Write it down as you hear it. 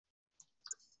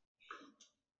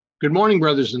Good morning,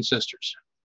 brothers and sisters.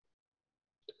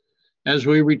 As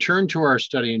we return to our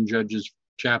study in Judges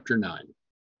chapter 9,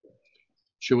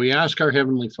 shall we ask our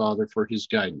Heavenly Father for his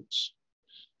guidance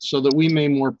so that we may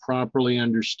more properly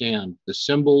understand the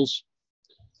symbols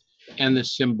and the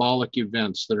symbolic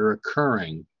events that are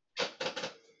occurring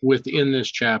within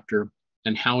this chapter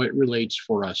and how it relates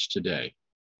for us today.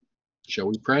 Shall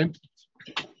we pray?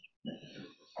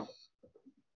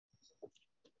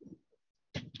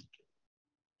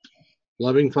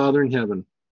 Loving Father in heaven,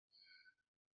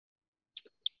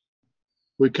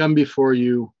 we come before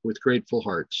you with grateful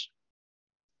hearts.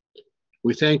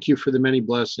 We thank you for the many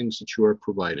blessings that you are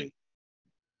providing.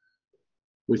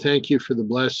 We thank you for the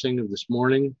blessing of this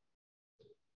morning,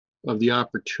 of the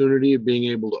opportunity of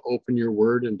being able to open your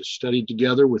word and to study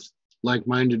together with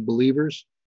like-minded believers.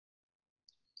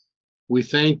 We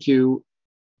thank you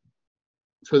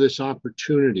for this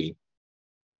opportunity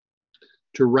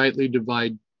to rightly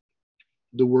divide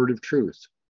the word of truth.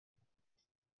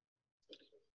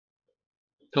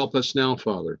 Help us now,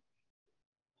 Father.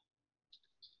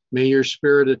 May your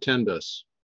Spirit attend us.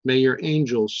 May your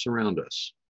angels surround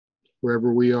us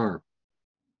wherever we are.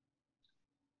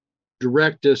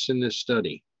 Direct us in this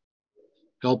study.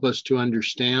 Help us to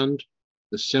understand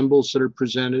the symbols that are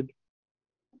presented.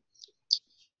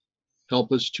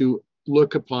 Help us to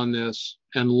look upon this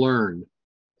and learn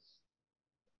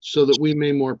so that we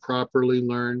may more properly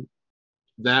learn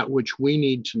that which we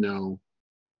need to know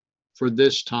for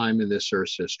this time in this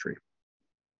earth's history.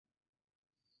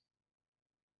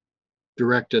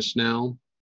 Direct us now.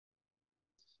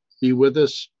 Be with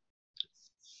us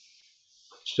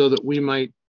so that we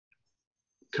might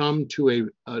come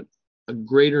to a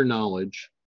greater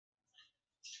knowledge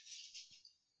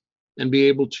and be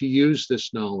able to use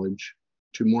this knowledge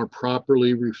to more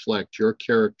properly reflect your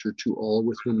character to all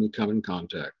with whom we come in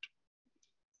contact.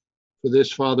 For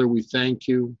this, Father, we thank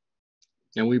you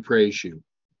and we praise you.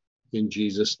 In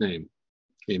Jesus' name,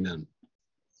 amen.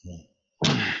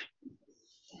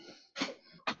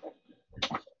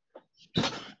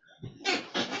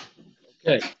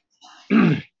 Okay.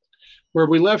 Where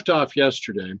we left off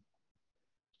yesterday,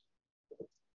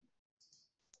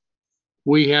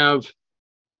 we have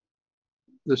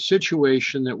the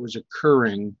situation that was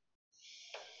occurring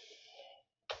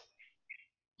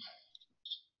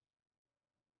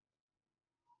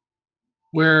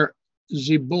where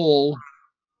Zebul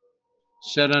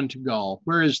said unto Gaal,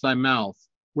 where is thy mouth,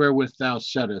 wherewith thou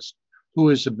saidst,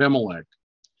 who is Abimelech,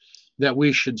 that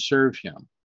we should serve him?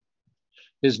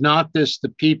 Is not this the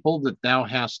people that thou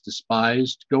hast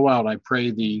despised? Go out, I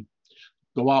pray thee.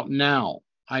 Go out now,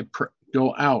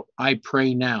 go out, I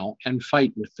pray now, and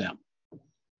fight with them.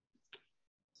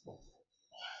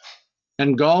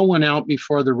 And Gaal went out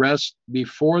before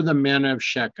the men of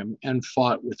Shechem, and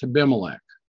fought with Abimelech.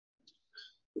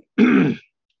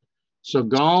 So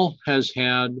Gaal has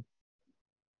had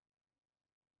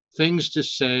things to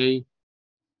say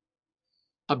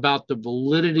about the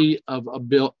validity of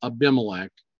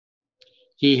Abimelech.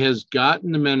 He has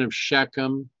gotten the men of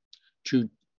Shechem to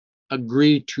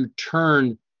agree to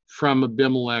turn from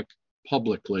Abimelech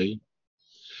publicly.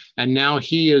 And now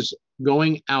he is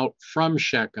going out from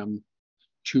Shechem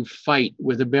to fight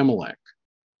with Abimelech.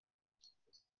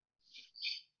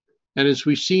 And as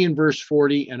we see in verse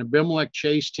 40, and Abimelech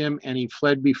chased him, and he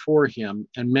fled before him,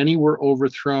 and many were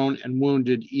overthrown and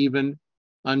wounded, even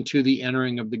unto the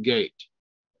entering of the gate.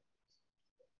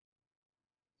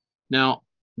 Now,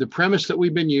 the premise that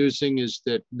we've been using is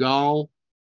that Gaal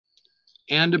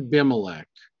and Abimelech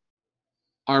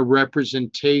are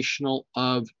representational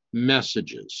of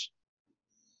messages.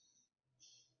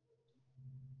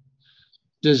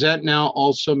 Does that now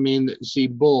also mean that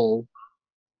Zebul,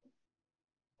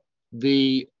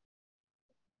 the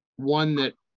one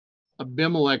that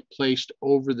Abimelech placed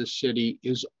over the city,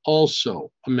 is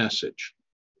also a message?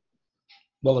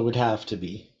 Well, it would have to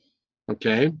be.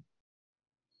 Okay. And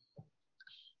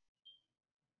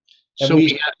So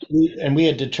we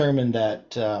had determined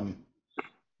that the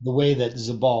way that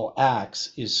Zebul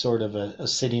acts is sort of a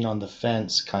sitting on the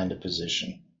fence kind of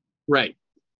position. Right.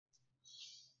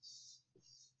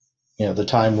 You know, the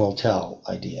time will tell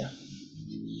idea.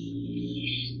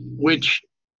 Which,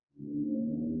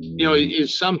 you know,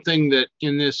 is something that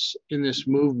in this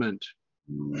movement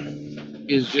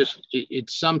is just,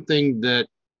 it's something that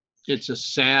it's a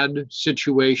sad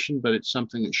situation, but it's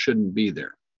something that shouldn't be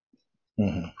there.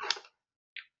 Mm-hmm.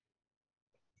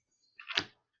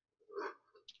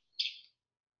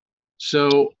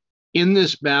 So in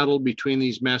this battle between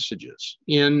these messages,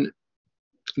 in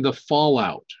the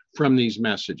fallout from these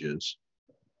messages,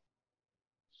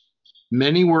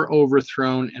 Many were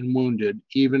overthrown and wounded,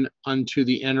 even unto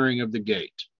the entering of the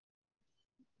gate.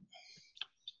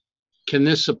 Can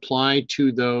this apply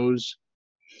to those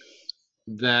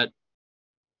that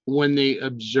when they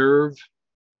observe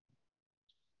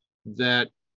that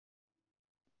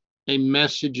a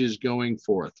message is going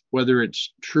forth, whether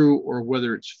it's true or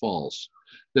whether it's false,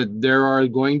 that there are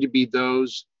going to be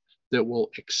those that will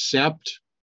accept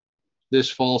this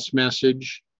false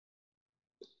message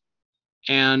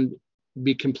and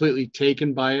be completely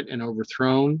taken by it and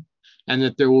overthrown, and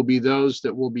that there will be those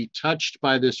that will be touched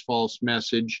by this false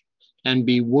message and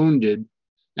be wounded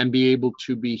and be able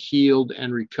to be healed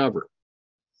and recover.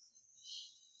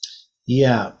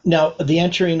 Yeah. Now, the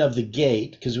entering of the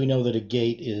gate, because we know that a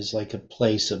gate is like a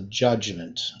place of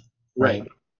judgment, right?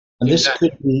 And this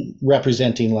could be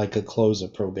representing like a close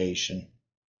of probation.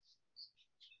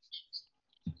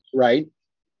 Right.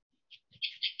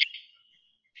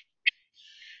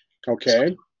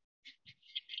 Okay.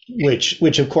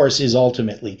 Which of course is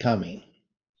ultimately coming.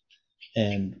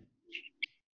 And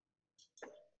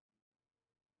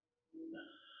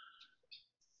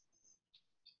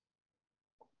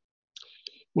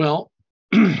well,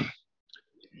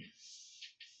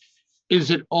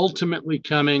 is it ultimately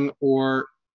coming, or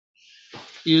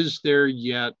is there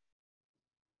yet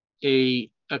a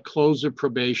close of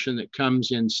probation that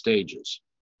comes in stages?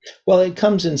 Well, it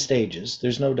comes in stages.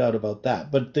 There's no doubt about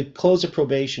that. But the close of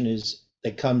probation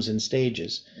that comes in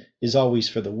stages is always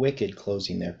for the wicked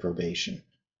closing their probation.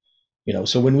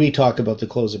 So when we talk about the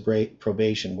close of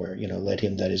probation, where, let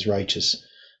him that is righteous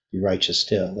be righteous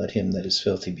still, let him that is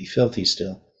filthy be filthy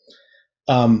still.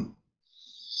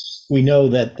 We know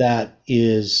that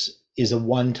is a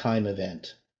one-time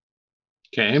event.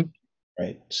 Okay.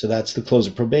 Right. So that's the close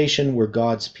of probation, where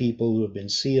God's people who have been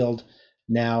sealed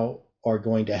now are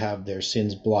going to have their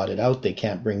sins blotted out. They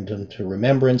can't bring them to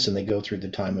remembrance, and they go through the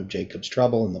time of Jacob's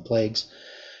trouble and the plagues.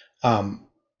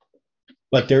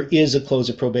 But there is a close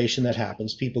of probation that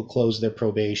happens. People close their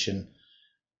probation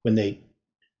when they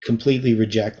completely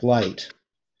reject light.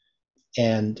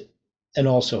 And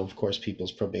also, of course,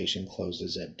 people's probation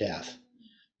closes at death.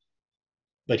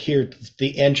 But here,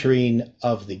 the entering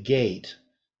of the gate,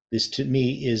 this to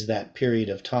me is that period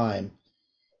of time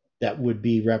that would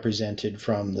be represented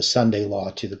from the Sunday law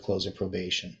to the close of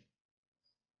probation.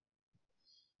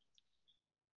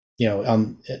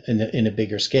 In a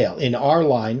bigger scale. In our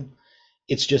line,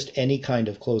 it's just any kind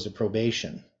of close of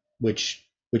probation, which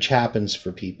happens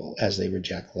for people as they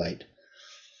reject light.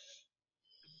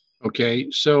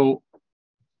 Okay, so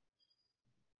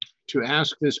to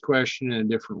ask this question in a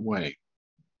different way,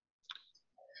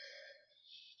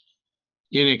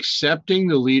 in accepting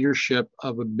the leadership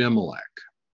of Abimelech,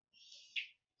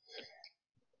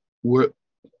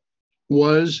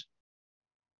 was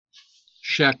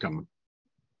Shechem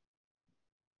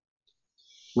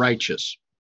righteous?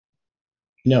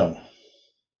 No.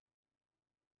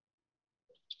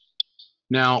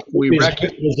 Now,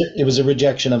 it was a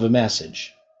rejection of a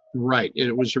message. Right.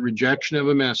 It was a rejection of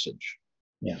a message.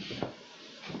 Yeah.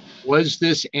 Was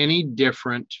this any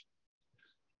different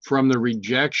from the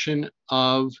rejection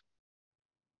of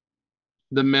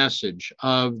the message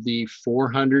of the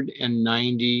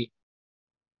 490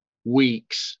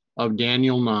 weeks of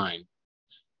Daniel 9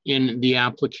 in the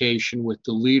application with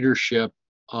the leadership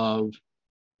of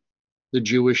the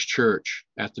Jewish church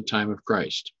at the time of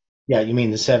Christ? Yeah, you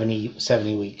mean the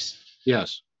 70 weeks?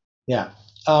 Yes. Yeah.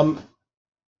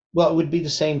 Well, it would be the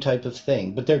same type of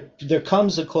thing, but there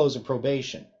comes a close of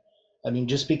probation. I mean,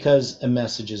 just because a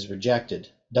message is rejected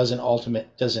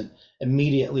doesn't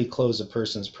immediately close a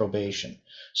person's probation.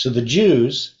 So the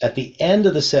Jews, at the end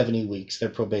of the 70 weeks, their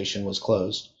probation was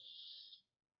closed,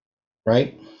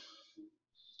 right?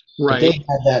 Right. But they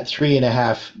had that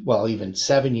 3.5, well, even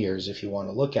 7 years, if you want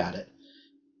to look at it,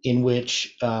 in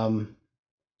which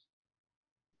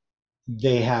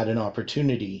they had an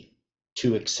opportunity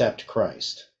to accept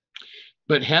Christ.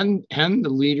 But hadn't the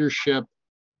leadership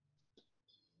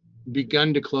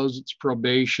begun to close its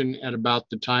probation at about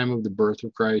the time of the birth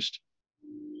of Christ?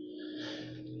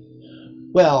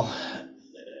 Well,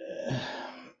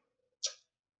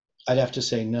 I'd have to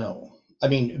say no. I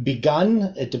mean,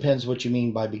 begun, it depends what you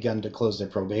mean by begun to close their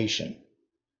probation.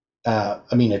 I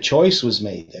mean, a choice was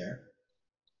made there.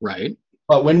 Right.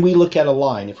 But when we look at a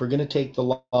line, if we're going to take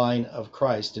the line of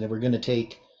Christ, and if we're going to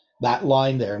take that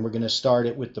line there, and we're going to start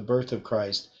it with the birth of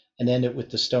Christ and end it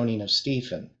with the stoning of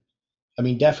Stephen, I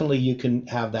mean, definitely you can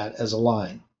have that as a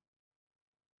line,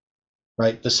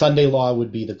 right? The Sunday law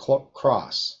would be the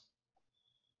cross,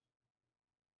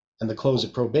 and the close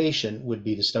of probation would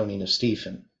be the stoning of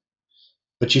Stephen.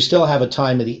 But you still have a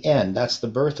time of the end. That's the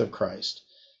birth of Christ.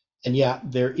 And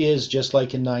yet there is, just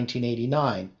like in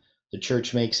 1989, the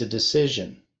church makes a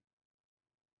decision,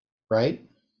 right?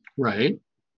 Right.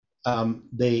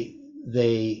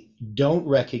 They don't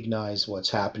recognize what's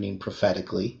happening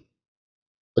prophetically,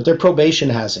 but their probation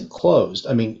hasn't closed.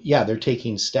 I mean, yeah, they're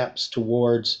taking steps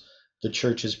towards the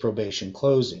church's probation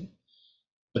closing,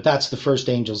 but that's the first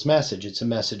angel's message. It's a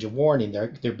message of warning. They're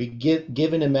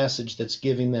given a message that's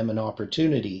giving them an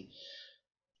opportunity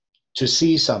to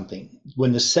see something.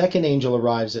 When the second angel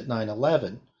arrives at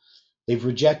 9/11, they've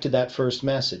rejected that first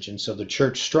message, and so the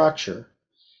church structure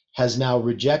has now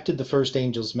rejected the first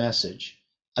angel's message,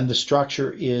 and the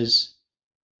structure is,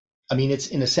 I mean, it's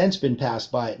in a sense been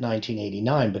passed by at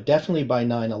 1989, but definitely by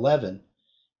 9/11,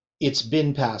 it's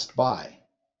been passed by.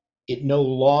 It no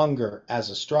longer, as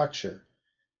a structure,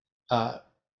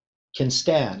 can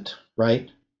stand, right?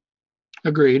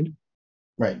 Agreed.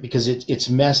 Right, because it's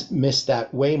missed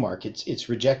that waymark. It's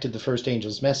rejected the first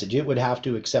angel's message. It would have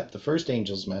to accept the first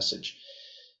angel's message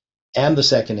and the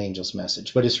second angel's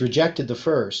message, but it's rejected the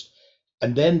first.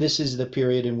 And then this is the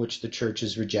period in which the church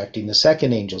is rejecting the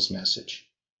second angel's message,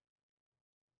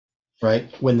 right?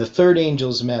 When the third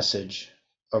angel's message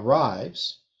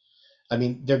arrives, I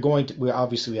mean, they're going to, we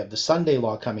obviously we have the Sunday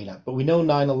law coming up, but we know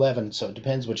 9/11, so it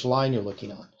depends which line you're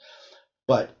looking on.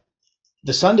 But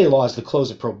the Sunday law is the close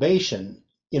of probation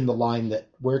in the line that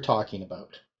we're talking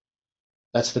about.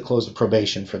 That's the close of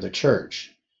probation for the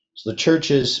church. So the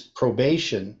church's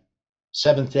probation,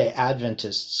 Seventh-day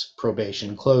Adventists'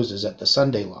 probation, closes at the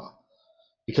Sunday law,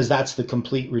 because that's the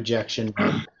complete rejection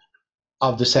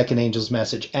of the second angel's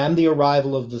message and the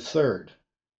arrival of the third.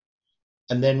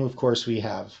 And then, of course, we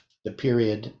have the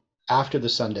period after the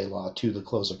Sunday law to the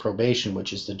close of probation,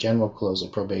 which is the general close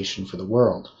of probation for the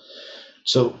world.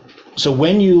 So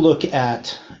when you look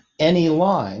at any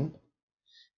line,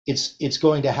 it's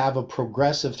going to have a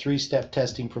progressive three-step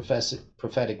testing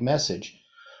prophetic message,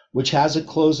 which has a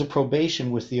close of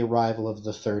probation with the arrival of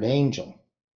the third angel.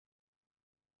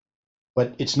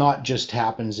 But it's not just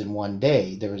happens in one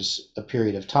day. There's a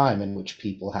period of time in which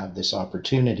people have this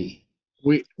opportunity.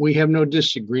 We have no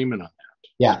disagreement on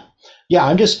that.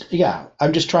 I'm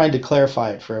just trying to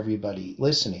clarify it for everybody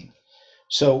listening.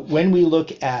 So when we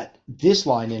look at this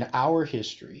line in our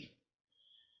history,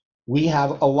 we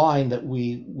have a line that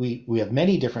we have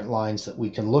many different lines that we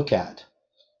can look at.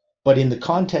 But in the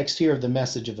context here of the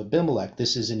message of Abimelech,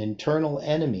 this is an internal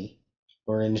enemy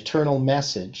or an internal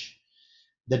message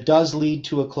that does lead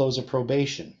to a close of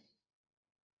probation.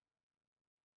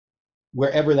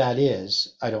 Wherever that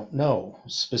is, I don't know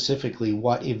specifically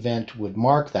what event would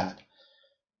mark that,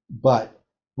 but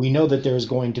we know that there is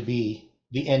going to be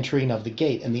the entering of the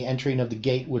gate, and the entering of the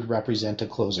gate would represent a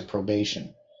close of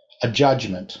probation, a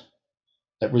judgment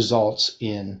that results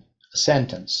in a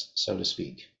sentence, so to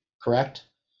speak. Correct?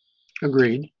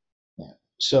 Agreed. Yeah.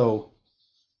 So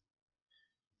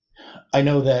I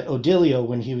know that Odilio,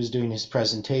 when he was doing his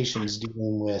presentations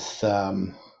dealing with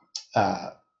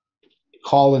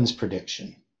Collins'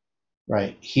 prediction,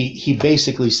 right? He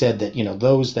basically said that, you know,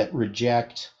 those that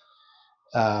reject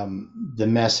the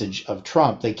message of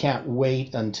Trump, they can't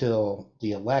wait until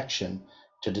the election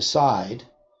to decide.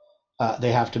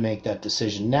 They have to make that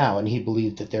decision now. And he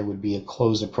believed that there would be a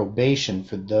close of probation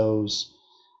for those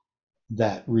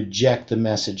that reject the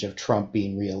message of Trump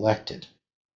being reelected.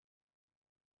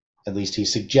 At least he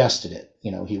suggested it.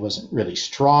 You know, he wasn't really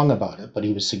strong about it, but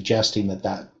he was suggesting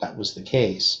that was the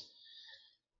case.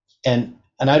 And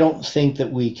I don't think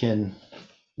that we can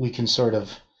sort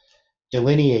of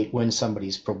delineate when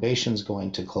somebody's probation is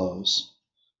going to close,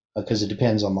 because it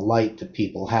depends on the light that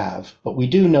people have. But we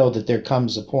do know that there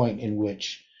comes a point in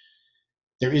which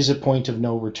there is a point of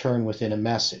no return within a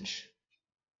message.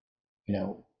 You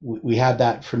know, we had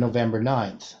that for November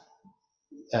 9th.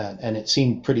 And it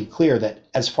seemed pretty clear that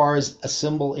as far as a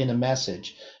symbol in a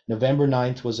message, November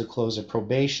 9th was a close of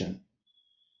probation,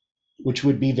 which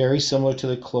would be very similar to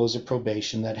the close of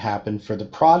probation that happened for the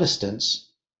Protestants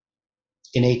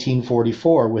in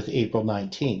 1844 with April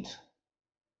 19th.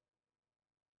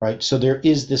 Right? So there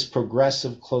is this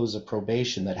progressive close of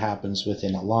probation that happens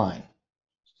within a line.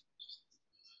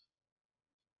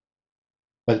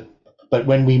 But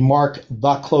when we mark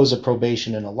the close of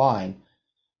probation in a line,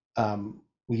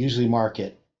 we usually mark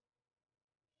it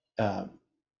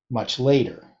much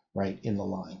later, right, in the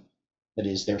line. That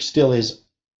is, there still is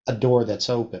a door that's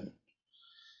open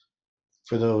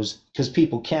for those, because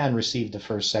people can receive the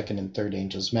first, second, and third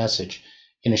angel's message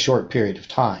in a short period of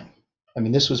time. I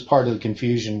mean, this was part of the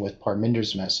confusion with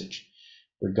Parminder's message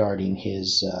regarding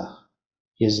his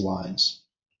lines.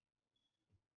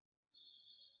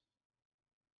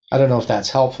 I don't know if that's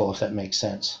helpful, if that makes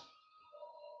sense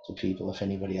to people, if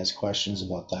anybody has questions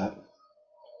about that.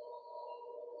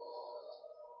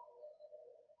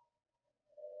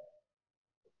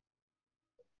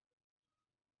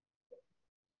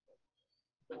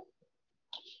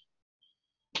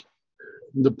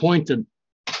 The point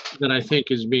that I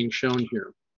think is being shown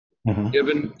here,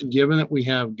 given that we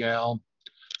have Gal,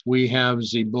 we have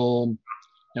Zebul,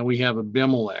 and we have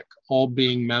Abimelech, all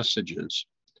being messages,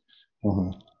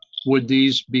 would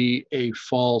these be a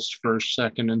false first,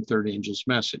 second, and third angel's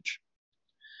message?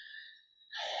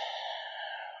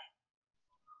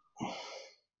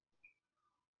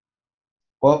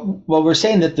 Well, we're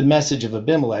saying that the message of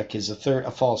Abimelech is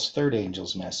a false third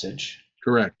angel's message.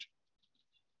 Correct.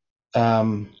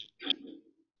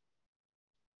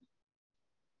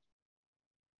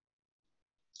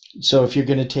 So if you're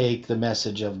going to take the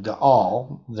message of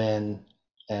Gaal, then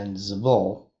and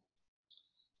Zebul,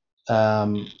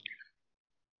 how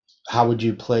would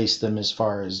you place them as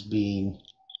far as being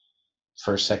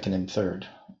first, second, and third?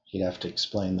 You'd have to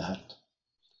explain that.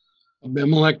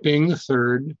 Abimelech being the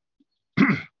third,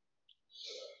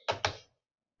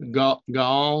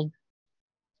 Gaal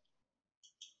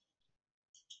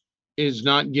is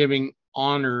not giving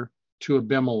honor to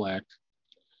Abimelech,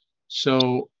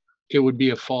 so it would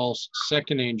be a false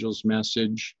second angel's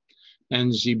message,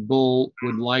 and Zebul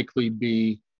would likely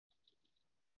be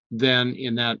then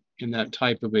in that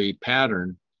type of a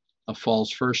pattern, a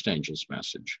false first angel's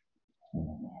message.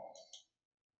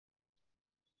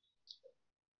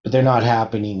 But they're not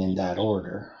happening in that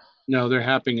order. No, they're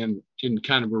happening in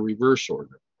kind of a reverse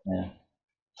order. Yeah.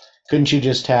 Couldn't you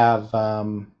just have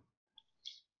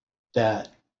that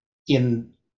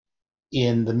in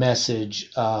the message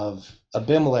of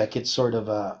Abimelech, it's sort of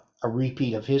a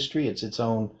repeat of history. It's its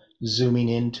own zooming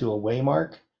into a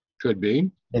waymark. Could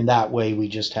be. In that way, we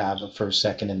just have a first,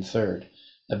 second, and third.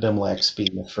 Abimelech's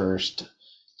being the first,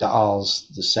 Gaal's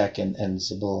the second, and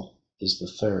Zebul is the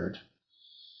third.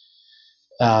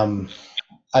 I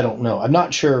don't know. I'm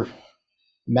not sure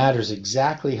matters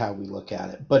exactly how we look at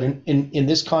it, but in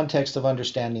this context of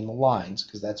understanding the lines,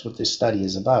 because that's what this study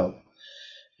is about,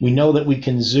 we know that we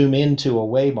can zoom into a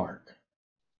waymark.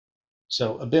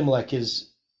 So Abimelech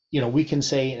is, we can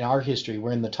say in our history,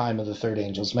 we're in the time of the third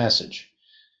angel's message.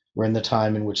 We're in the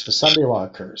time in which the Sunday law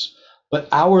occurs. But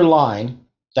our line,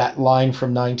 that line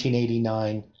from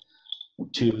 1989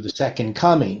 to the second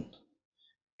coming,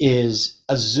 is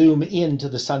a zoom into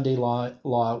the Sunday law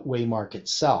waymark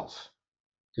itself.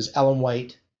 Because Ellen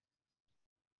White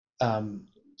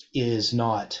is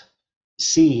not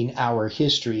seeing our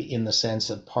history in the sense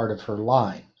of part of her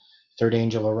line. Third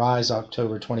angel arise,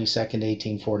 October 22nd,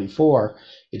 1844.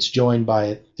 It's joined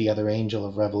by the other angel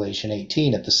of Revelation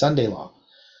 18 at the Sunday law.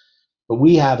 But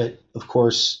we have it, of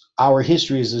course, our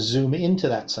history is a zoom into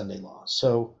that Sunday law.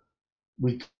 So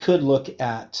we could look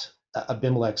at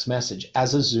Abimelech's message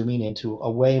as a zooming into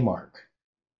a waymark.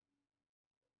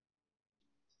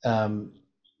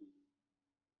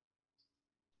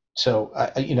 So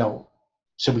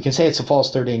we can say it's a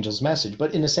false third angel's message,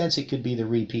 but in a sense, it could be the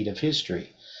repeat of history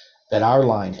that our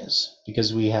line is,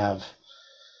 because we have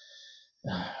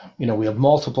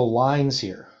multiple lines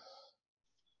here.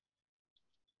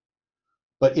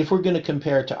 But if we're going to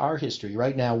compare it to our history,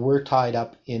 right now we're tied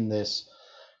up in this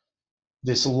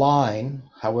line.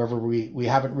 However, we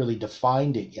haven't really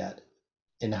defined it yet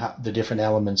in the different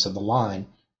elements of the line.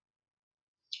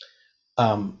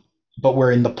 But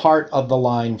we're in the part of the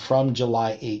line from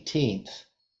July 18th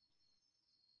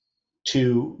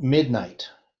to midnight,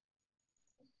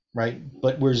 right?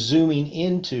 But we're zooming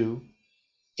into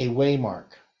a waymark,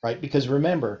 right? Because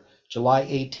remember, July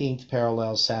 18th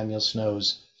parallels Samuel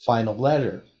Snow's final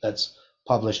letter that's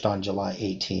published on July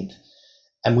 18th.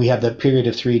 And we have that period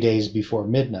of 3 days before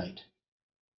midnight.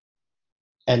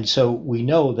 And so we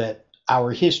know that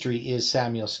our history is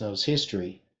Samuel Snow's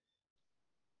history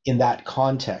in that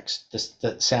context,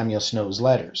 that Samuel Snow's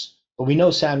letters. But we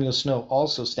know Samuel Snow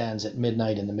also stands at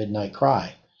midnight in the Midnight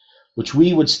Cry, which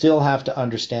we would still have to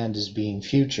understand as being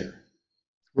future.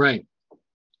 Right.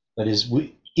 That is,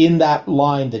 in that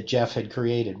line that Jeff had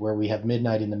created, where we have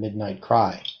midnight in the Midnight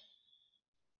Cry,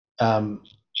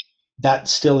 that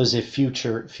still is a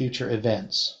future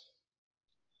events.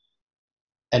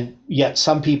 And yet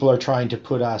some people are trying to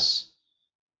put us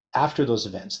after those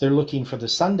events. They're looking for the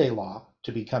Sunday law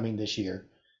to be coming this year,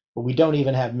 but we don't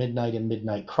even have midnight and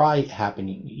Midnight Cry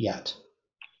happening yet.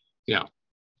 Yeah,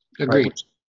 agreed. Right?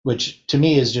 Which to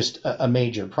me is just a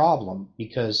major problem,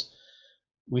 because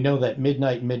we know that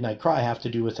midnight and Midnight Cry have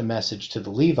to do with a message to the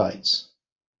Levites.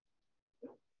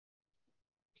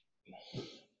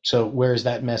 So where's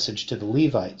that message to the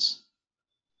Levites?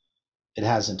 It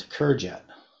hasn't occurred yet.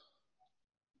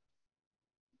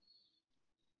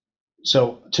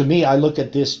 So to me, I look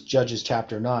at this Judges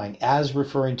chapter 9 as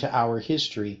referring to our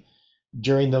history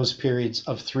during those periods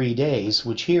of 3 days,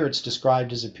 which here it's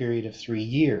described as a period of 3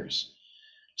 years.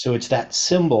 So it's that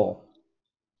symbol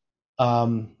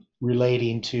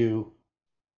relating to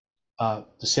the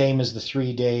same as the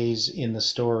 3 days in the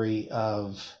story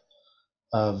of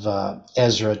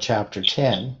Ezra chapter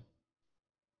 10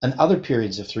 and other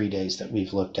periods of 3 days that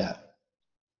we've looked at.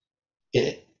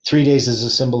 3 days is a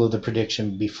symbol of the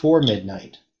prediction before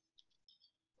midnight.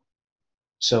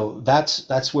 So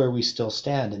that's where we still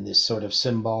stand in this sort of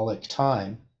symbolic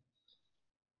time,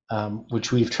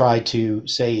 which we've tried to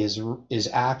say is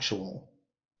actual,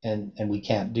 and we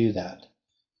can't do that.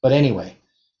 But anyway,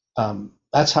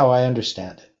 that's how I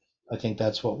understand it. I think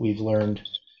that's what we've learned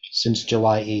since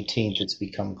July 18th. It's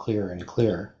become clearer and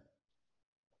clearer.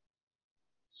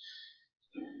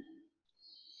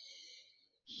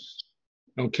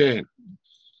 Okay.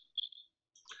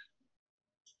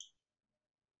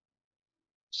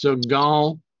 So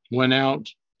Gaal went out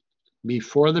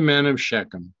before the men of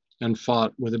Shechem and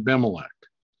fought with Abimelech.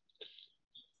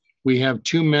 We have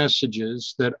two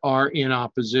messages that are in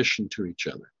opposition to each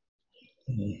other.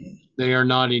 Mm-hmm. They are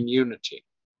not in unity.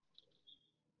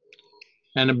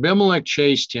 And Abimelech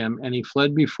chased him, and he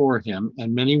fled before him,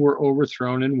 and many were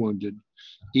overthrown and wounded,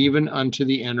 even unto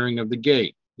the entering of the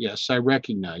gate. Yes, I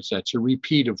recognize that's a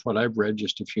repeat of what I've read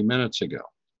just a few minutes ago.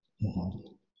 Mm-hmm.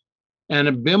 And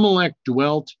Abimelech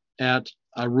dwelt at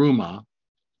Arumah,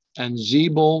 and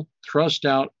Zebul thrust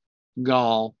out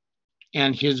Gaal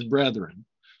and his brethren,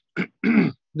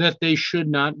 that they should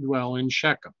not dwell in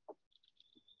Shechem.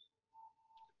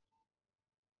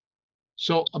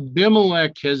 So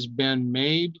Abimelech has been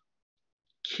made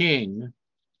king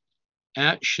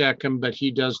at Shechem, but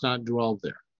he does not dwell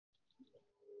there.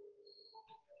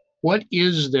 What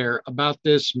is there about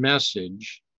this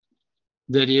message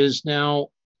that is now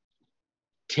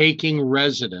taking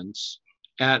residence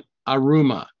at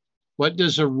Arumah? What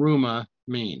does Arumah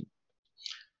mean?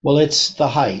 Well, it's the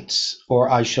heights,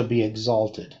 or I shall be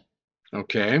exalted.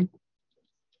 Okay.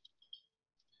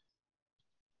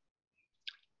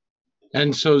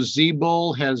 And so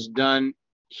Zebul has done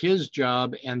his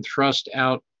job and thrust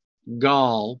out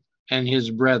Gaal and his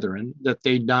brethren, that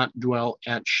they not dwell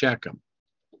at Shechem.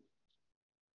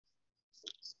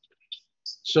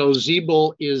 So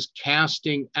Zebul is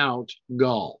casting out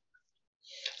Gaal.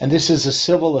 And this is a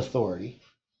civil authority.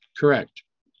 Correct.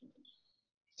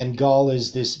 And Gaal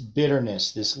is this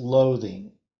bitterness, this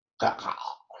loathing. The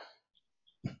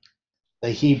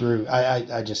Hebrew,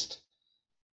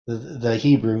 the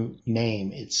Hebrew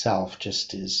name itself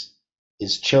just is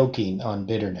choking on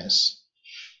bitterness,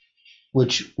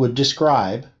 which would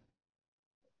describe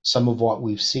some of what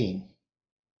we've seen.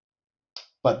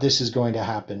 But this is going to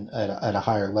happen at a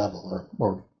higher level,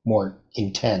 or more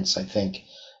intense, I think,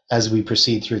 as we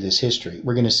proceed through this history.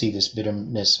 We're going to see this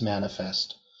bitterness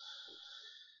manifest.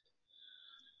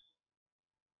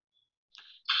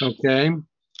 Okay.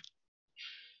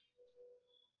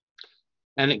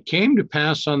 And it came to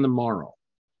pass on the morrow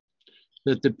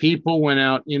that the people went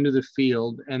out into the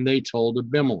field, and they told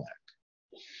Abimelech.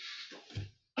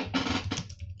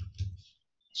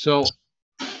 So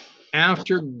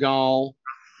after Gaal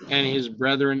and his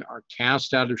brethren are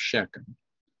cast out of Shechem,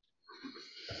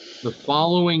 the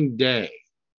following day,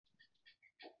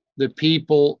 the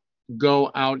people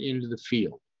go out into the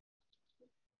field.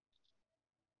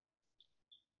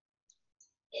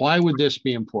 Why would this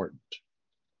be important?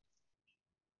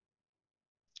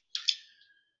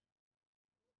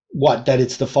 What, that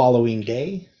it's the following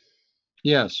day?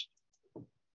 Yes.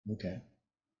 Okay.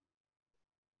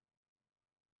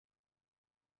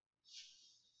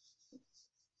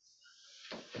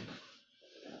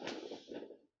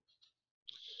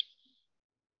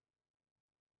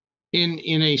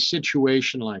 In a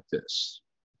situation like this,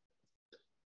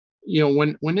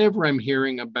 whenever I'm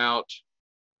hearing about,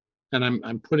 and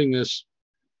I'm putting this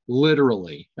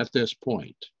literally at this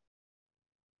point,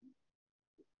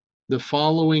 the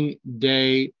following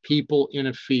day, people in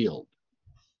a field.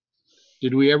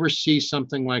 Did we ever see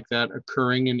something like that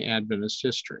occurring in Adventist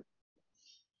history?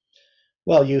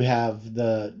 Well, you have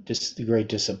the great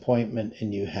disappointment,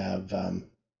 and you have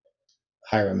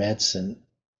Hiram Edson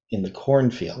in the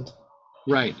cornfield.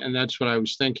 Right, and that's what I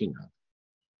was thinking of.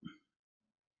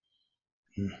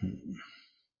 Mm-hmm.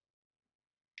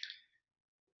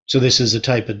 So this is a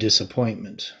type of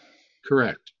disappointment.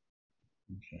 Correct.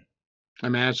 Okay.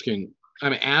 I'm asking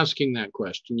that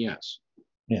question, yes.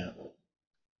 Yeah.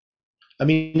 I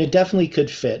mean, it definitely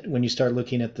could fit when you start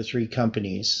looking at the three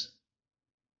companies.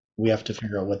 We have to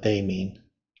figure out what they mean.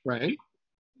 Right.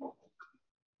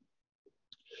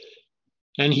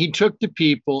 And he took the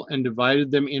people and divided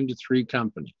them into three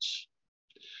companies,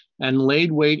 and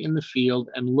laid wait in the field,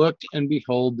 and looked, and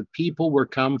behold, the people were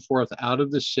come forth out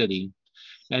of the city,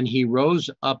 and he rose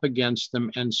up against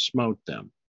them and smote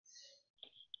them.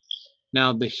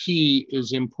 Now, the he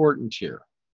is important here.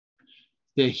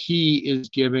 The he is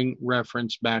giving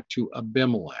reference back to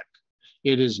Abimelech.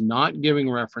 It is not giving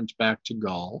reference back to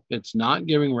Gaul. It's not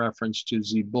giving reference to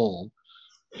Zebul.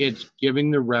 It's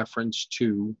giving the reference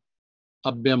to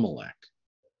Abimelech.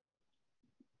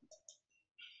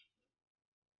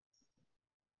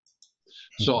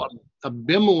 So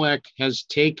Abimelech has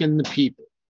taken the people.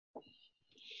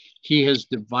 He has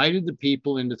divided the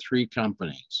people into three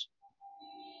companies.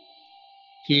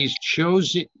 He's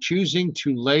choosing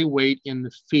to lay wait in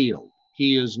the field.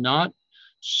 He is not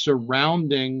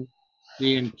surrounding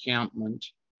the encampment.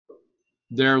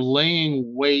 They're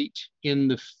laying wait in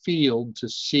the field to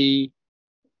see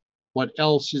what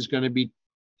else is going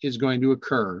to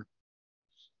occur.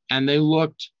 And they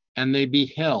looked and they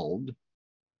beheld.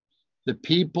 The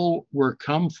people were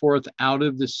come forth out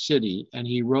of the city, and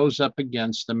he rose up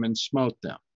against them and smote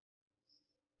them.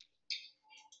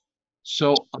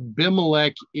 So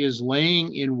Abimelech is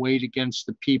laying in wait against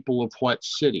the people of what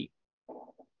city?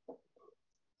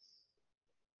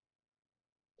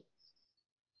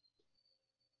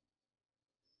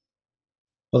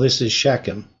 Well, this is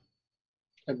Shechem.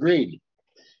 Agreed.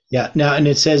 Yeah. Now, and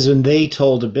it says, and they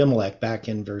told Abimelech back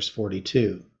in verse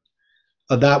 42.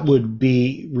 That would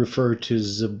be referred to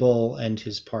Zebul and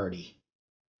his party.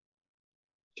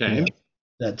 Okay. You know,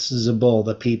 that's Zebul,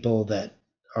 the people that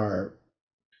are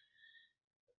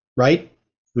right.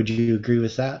 Would you agree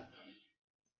with that?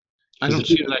 I don't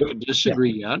see that I could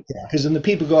disagree yet. Yeah, because when the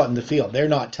people go out in the field, they're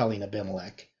not telling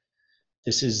Abimelech.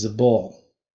 This is Zebul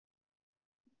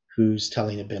who's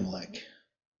telling Abimelech.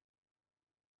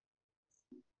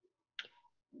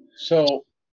 So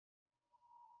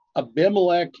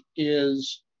Abimelech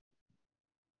is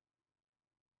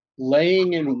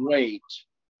laying in wait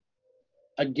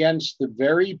against the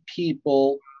very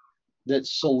people that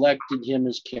selected him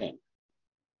as king.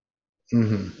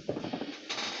 Mm-hmm.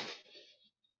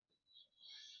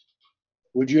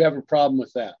 Would you have a problem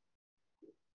with that?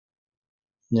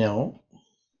 No.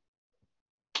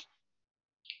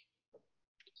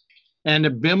 And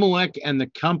Abimelech and the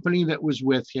company that was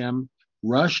with him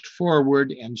rushed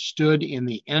forward and stood in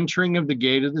the entering of the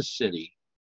gate of the city.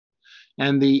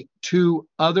 And the two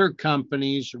other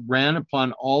companies ran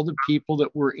upon all the people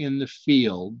that were in the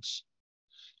fields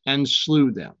and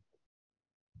slew them.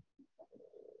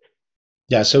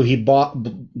 Yeah, so he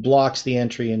blocks the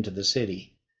entry into the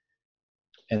city.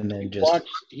 And then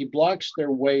he blocks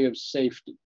their way of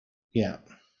safety. Yeah.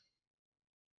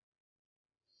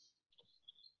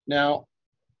 Now,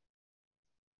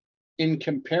 in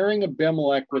comparing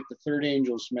Abimelech with the third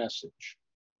angel's message,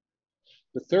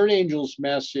 the third angel's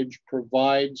message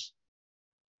provides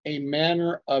a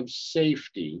manner of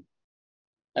safety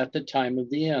at the time of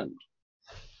the end.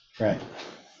 Right.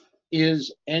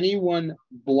 Is anyone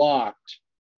blocked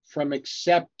from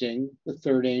accepting the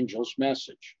third angel's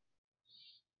message?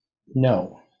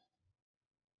 No.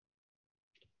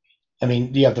 I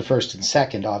mean, you have the first and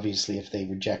second, obviously. If they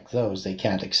reject those, they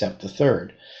can't accept the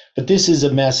third. But this is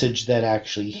a message that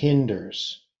actually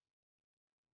hinders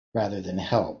rather than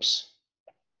helps.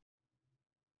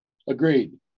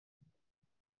 Agreed.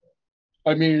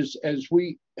 I mean, as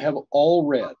we have all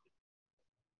read,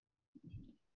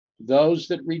 those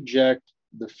that reject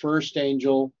the first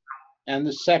angel and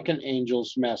the second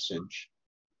angel's message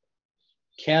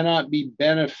cannot be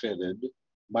benefited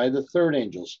by the third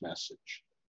angel's message.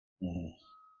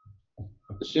 Mm-hmm.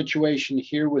 The situation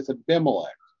here with Abimelech,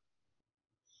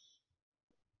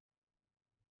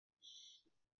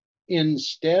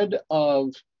 instead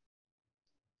of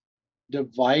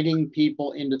dividing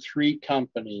people into three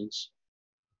companies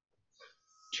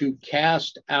to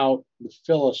cast out the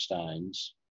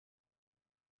Philistines,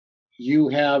 you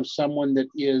have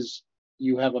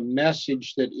a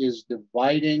message that is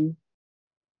dividing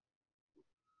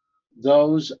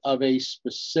those of a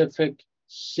specific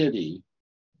city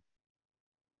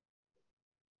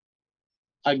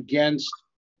against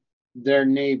their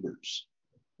neighbors.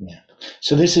 Yeah.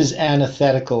 So this is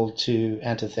antithetical to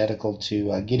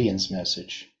Gideon's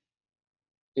message.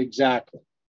 Exactly.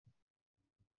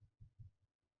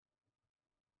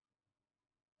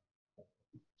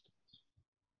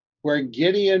 Where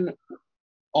Gideon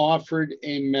offered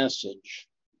a message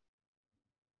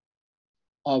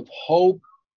of hope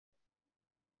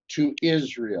to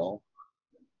Israel,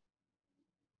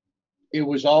 it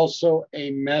was also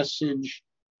a message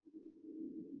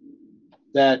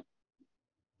that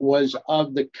was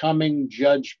of the coming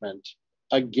judgment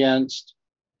against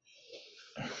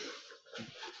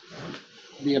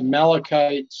the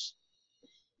Amalekites,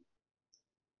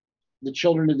 the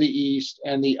children of the east,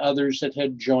 and the others that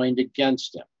had joined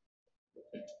against him.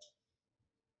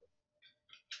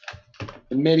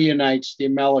 The Midianites, the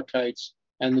Amalekites,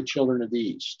 and the children of the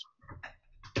east.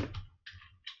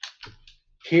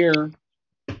 Here,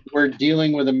 we're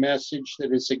dealing with a message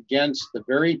that is against the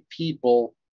very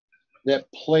people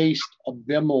that placed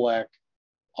Abimelech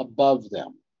above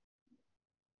them.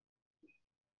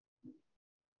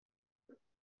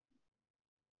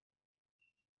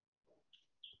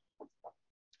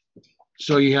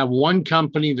 So you have one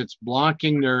company that's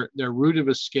blocking their route of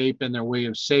escape and their way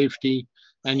of safety,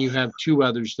 and you have two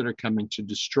others that are coming to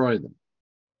destroy them.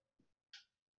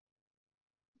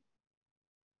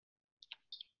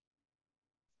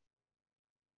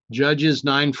 Judges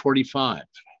 9:45.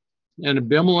 And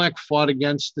Abimelech fought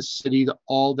against the city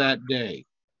all that day.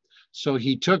 So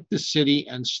he took the city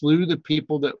and slew the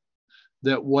people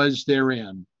that was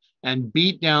therein, and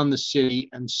beat down the city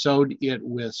and sowed it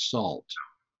with salt.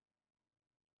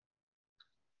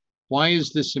 Why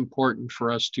is this important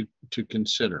for us to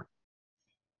consider?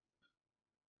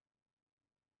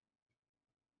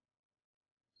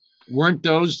 Weren't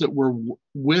those that were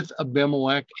with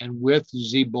Abimelech and with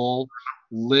Zebul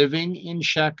living in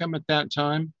Shechem at that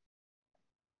time?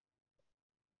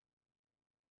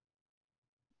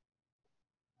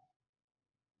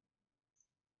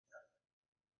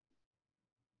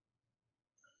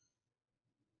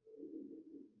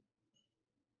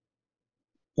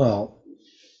 Well,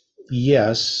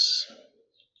 yes.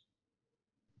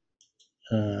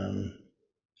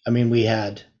 I mean, we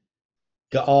had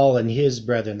Gaal and his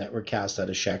brethren that were cast out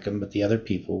of Shechem, but the other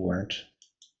people weren't.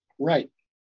 Right.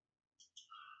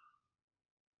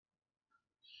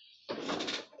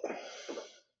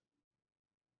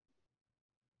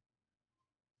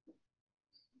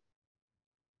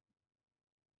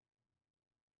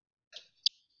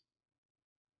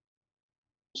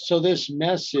 So this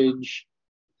message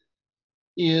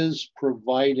is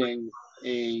providing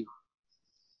a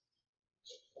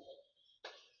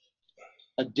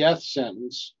death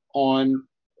sentence on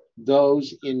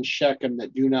those in Shechem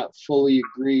that do not fully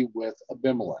agree with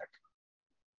Abimelech,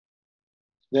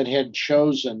 that had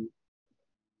chosen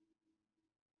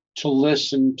to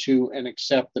listen to and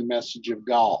accept the message of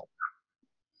Gaal.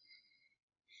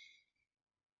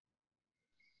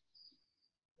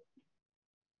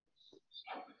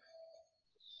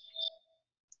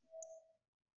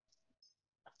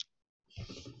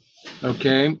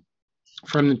 Okay,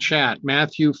 from the chat,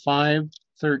 Matthew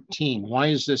 5:13. Why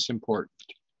is this important?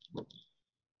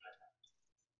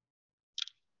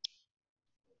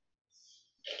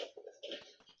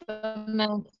 The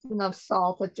mention of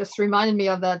salt, it just reminded me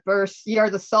of that verse, ye are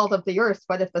the salt of the earth,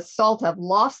 but if the salt have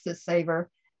lost its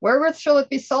savor, wherewith shall it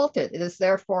be salted? It is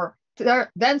therefore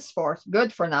thenceforth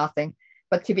good for nothing,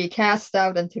 but to be cast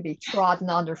out and to be trodden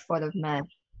under foot of men.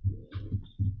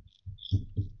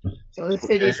 So the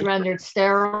city is rendered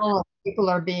sterile, and people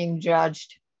are being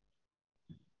judged.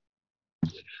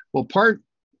 Well, part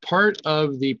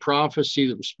of the prophecy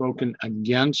that was spoken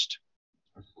against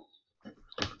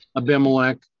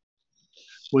Abimelech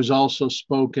was also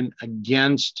spoken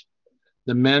against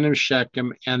the men of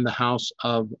Shechem and the house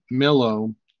of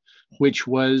Millo, which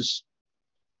was,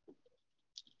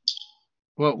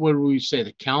 what would we say,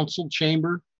 the council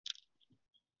chamber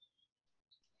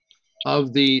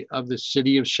of the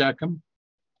city of Shechem.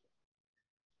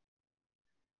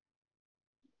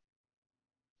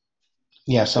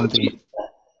 Yeah, something.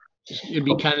 It'd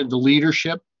be kind of the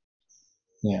leadership.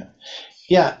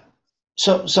 Yeah.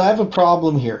 So I have a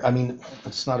problem here. I mean,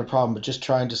 it's not a problem, but just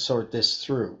trying to sort this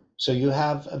through. So you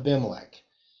have Abimelech.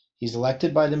 He's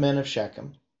elected by the men of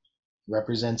Shechem,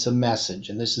 represents a message,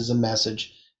 and this is a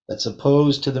message that's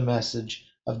opposed to the message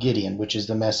of Gideon, which is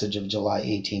the message of July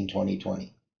 18,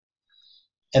 2020.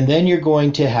 And then you're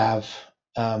going to have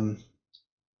a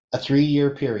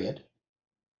 3-year period,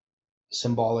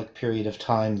 symbolic period of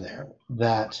time there,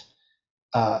 that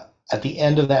at the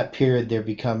end of that period, there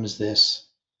becomes this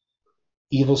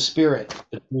evil spirit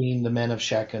between the men of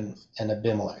Shechem and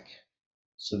Abimelech.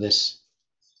 So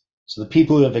the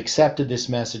people who have accepted this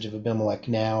message of Abimelech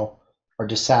now are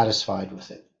dissatisfied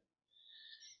with it.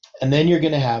 And then you're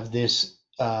going to have this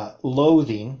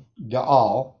loathing,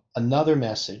 Gaal, another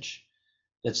message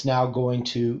that's now going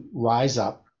to rise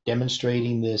up,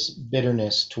 demonstrating this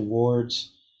bitterness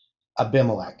towards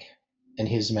Abimelech and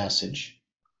his message.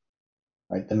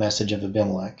 right? The message of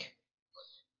Abimelech.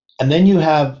 And then you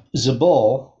have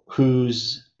Zebul,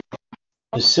 who's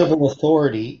the civil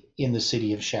authority in the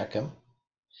city of Shechem,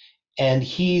 and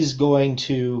he's going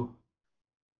to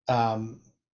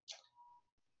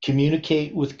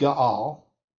communicate with Gaal,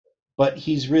 but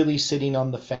he's really sitting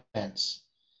on the fence,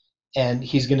 and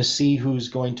he's going to see who's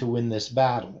going to win this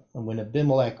battle. And when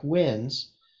Abimelech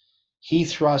wins, he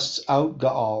thrusts out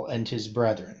Gaal and his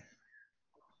brethren,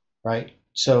 right?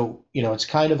 So, it's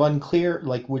kind of unclear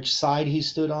like which side he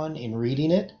stood on in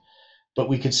reading it, but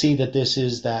we could see that this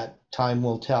is that time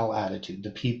will tell attitude,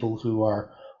 the people who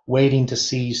are waiting to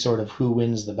see sort of who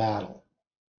wins the battle.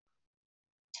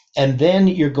 And then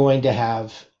you're going to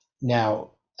have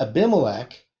now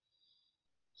Abimelech,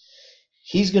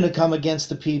 he's going to come against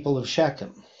the people of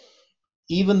Shechem.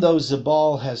 Even though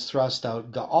Zebul has thrust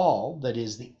out Gaal, that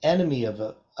is the enemy of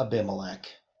Abimelech,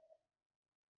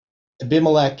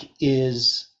 Abimelech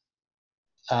is,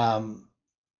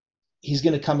 he's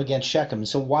going to come against Shechem.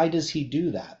 So why does he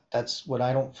do that? That's what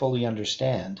I don't fully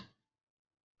understand.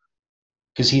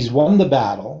 Because he's won the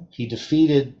battle. He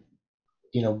defeated,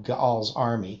 Gaal's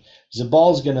army.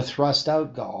 Zebul's going to thrust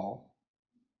out Gaal.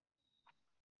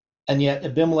 And yet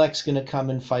Abimelech's going to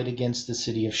come and fight against the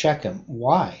city of Shechem.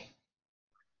 Why?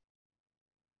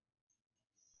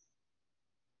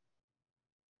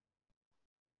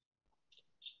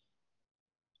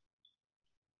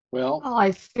 Well,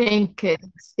 I think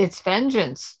it's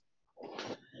vengeance.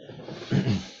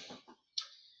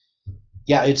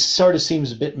 Yeah, it sort of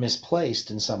seems a bit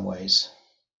misplaced in some ways.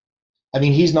 I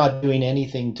mean, he's not doing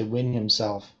anything to win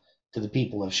himself to the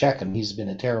people of Shechem. He's been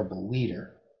a terrible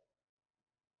leader.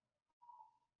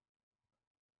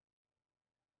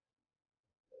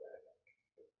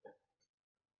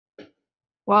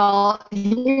 Well,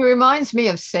 he reminds me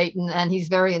of Satan, and he's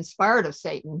very inspired of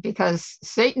Satan, because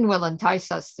Satan will entice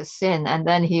us to sin, and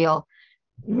then he'll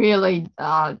really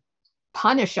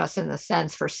punish us in the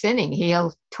sense for sinning.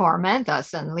 He'll torment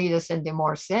us and lead us into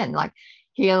more sin. Like,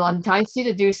 he'll entice you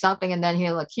to do something, and then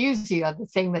he'll accuse you of the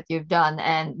thing that you've done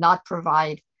and not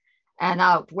provide an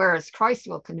out. Whereas Christ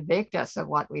will convict us of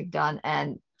what we've done,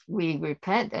 and we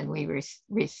repent and we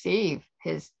receive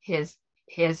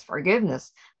his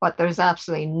forgiveness. But there's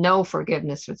absolutely no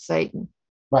forgiveness with Satan.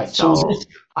 Right. So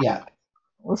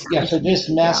this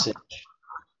message,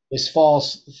 this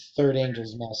false third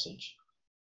angel's message,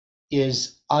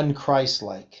 is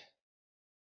unchristlike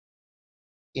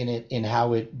in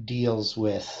how it deals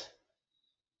with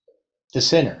the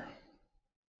sinner.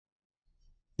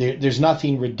 There's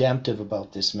nothing redemptive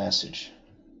about this message.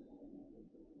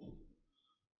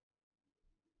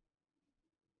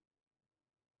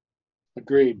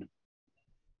 agreed.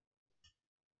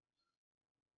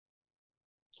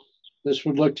 This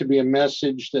would look to be a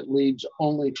message that leads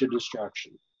only to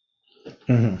destruction.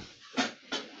 Mm-hmm.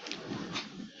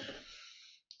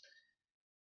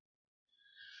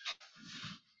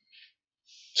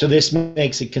 So this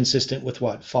makes it consistent with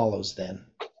what follows then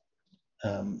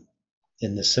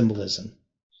in the symbolism.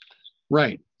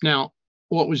 Right. Now,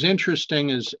 what was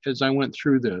interesting is, as I went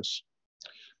through this,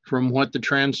 from what the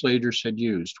translators had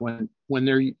used, when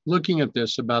they're looking at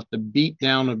this about the beat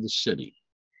down of the city,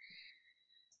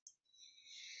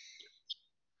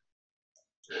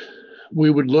 we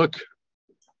would look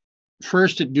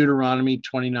first at Deuteronomy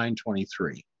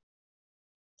 29:23.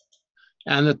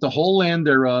 And that the whole land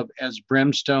thereof as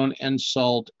brimstone and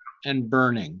salt and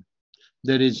burning,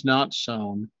 that is not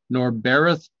sown, nor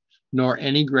beareth, nor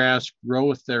any grass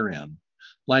groweth therein,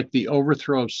 like the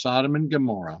overthrow of Sodom and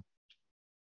Gomorrah,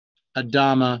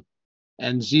 Adamah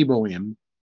and Zeboim,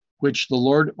 which the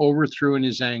Lord overthrew in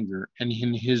his anger and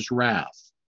in his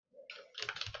wrath.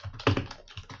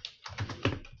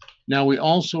 Now we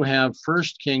also have 1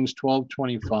 Kings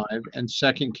 12:25 and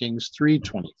 2 Kings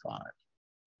 3:25.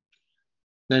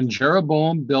 Then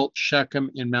Jeroboam built Shechem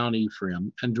in Mount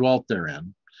Ephraim and dwelt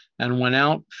therein, and went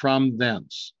out from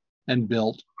thence and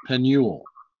built Penuel.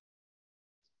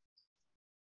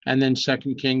 And then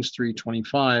 2 Kings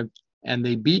 3:25, and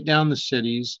they beat down the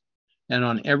cities, and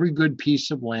on every good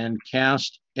piece of land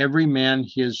cast every man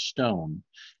his stone,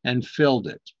 and filled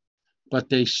it. But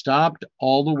they stopped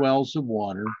all the wells of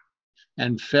water,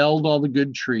 and felled all the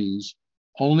good trees.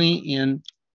 Only in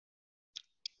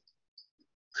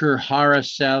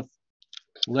Kirharaseth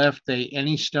left they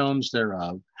any stones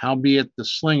thereof, howbeit the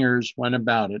slingers went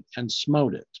about it and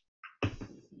smote it.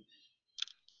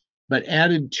 But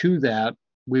added to that,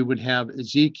 we would have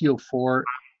Ezekiel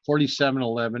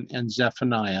 4:47-11 and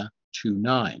Zephaniah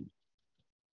 2:9.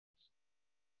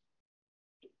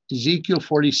 Ezekiel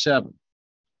 47.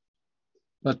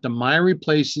 But the miry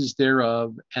places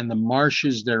thereof and the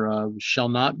marshes thereof shall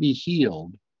not be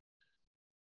healed.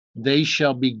 They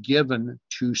shall be given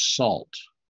to salt.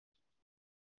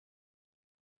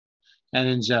 And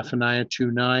in Zephaniah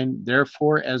 2:9,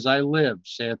 therefore, as I live,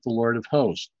 saith the Lord of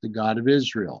hosts, the God of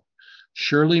Israel,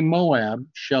 surely Moab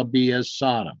shall be as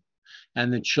Sodom,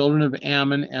 and the children of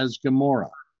Ammon as Gomorrah,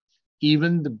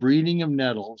 even the breeding of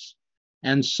nettles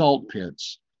and salt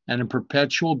pits, and a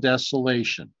perpetual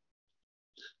desolation.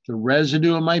 The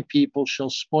residue of my people shall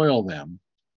spoil them,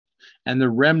 and the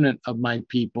remnant of my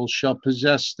people shall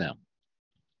possess them.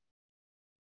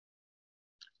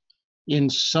 In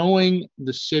sowing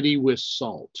the city with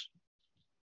salt,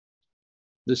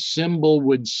 the symbol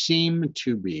would seem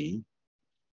to be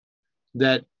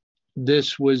that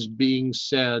this was being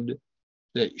said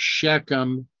that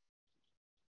Shechem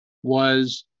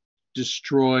was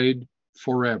destroyed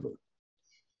forever.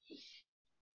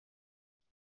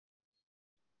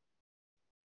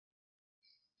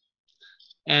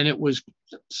 And it was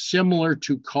similar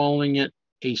to calling it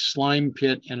a slime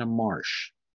pit and a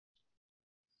marsh.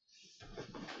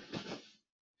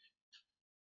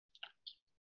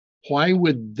 Why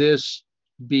would this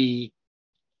be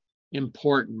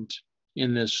important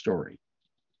in this story?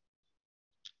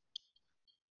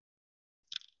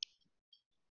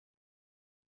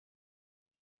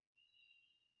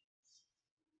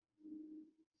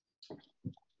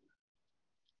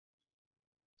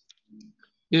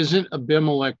 Isn't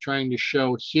Abimelech trying to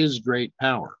show his great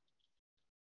power?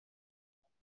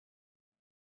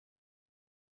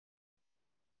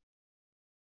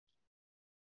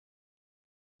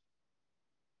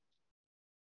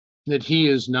 That he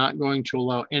is not going to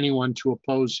allow anyone to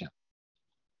oppose him.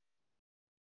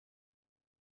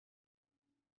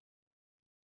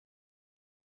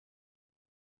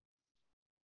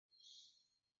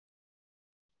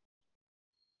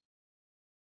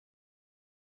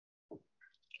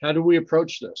 How do we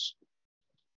approach this?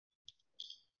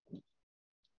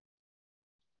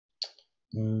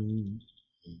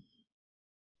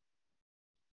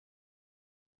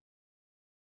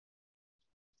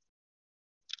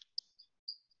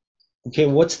 Okay,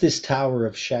 what's this Tower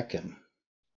of Shechem?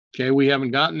 Okay, we haven't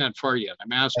gotten that far yet.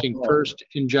 I'm asking first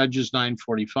in Judges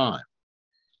 9:45.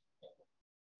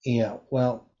 Yeah,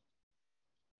 well,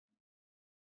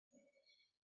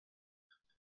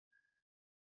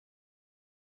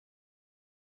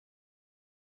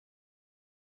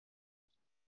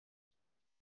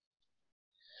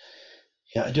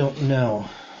 yeah, I don't know.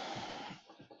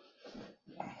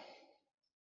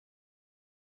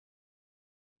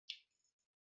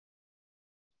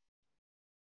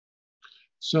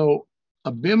 So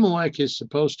Abimelech is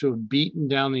supposed to have beaten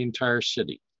down the entire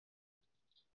city.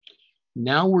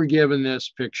 Now we're given this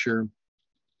picture.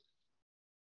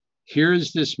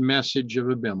 Here's this message of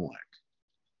Abimelech.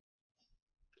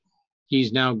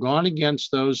 He's now gone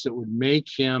against those that would make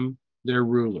him their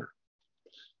ruler.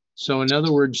 So in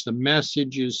other words, the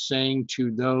message is saying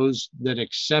to those that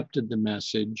accepted the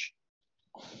message,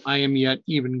 I am yet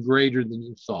even greater than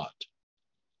you thought.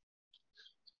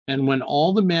 And when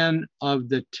all the men of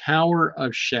the Tower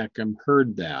of Shechem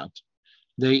heard that,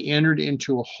 they entered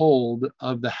into a hold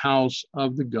of the house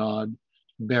of the god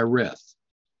Berith.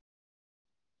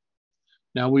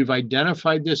 Now we've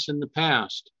identified this in the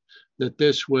past, that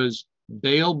this was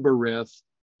Baal Berith,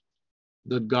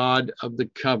 the god of the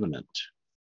covenant.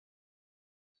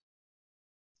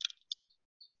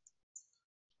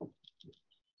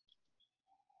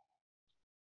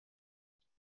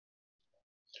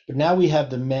 But now we have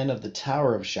the men of the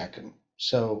Tower of Shechem.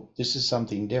 So this is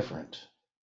something different.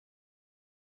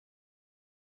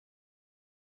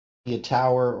 A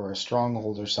tower or a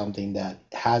stronghold or something that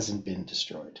hasn't been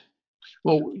destroyed.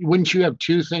 Well, wouldn't you have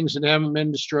two things that haven't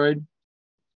been destroyed?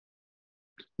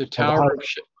 The Tower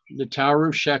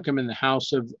of Shechem and the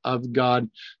house of God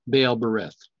Baal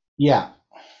Berith. Yeah.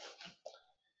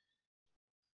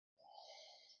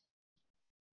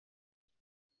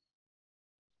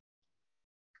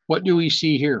 What do we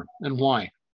see here and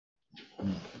why?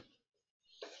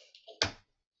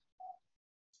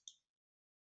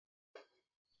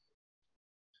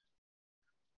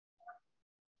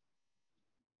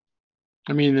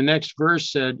 I mean, the next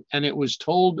verse said, and it was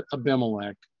told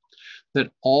Abimelech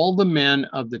that all the men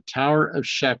of the Tower of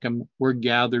Shechem were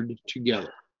gathered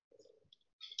together.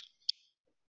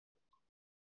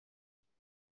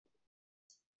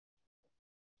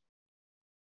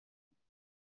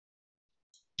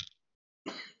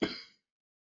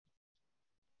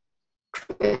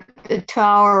 The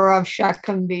Tower of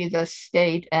Shechem be the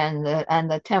state, and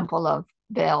the temple of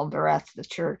Baal Berith, the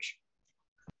church.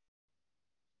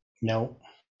 No.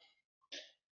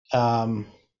 I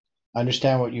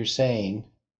understand what you're saying,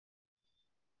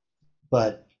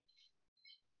 but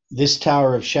this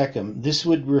Tower of Shechem, this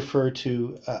would refer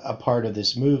to a part of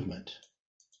this movement.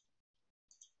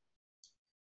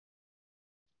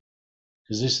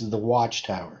 Because this is the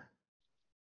watchtower.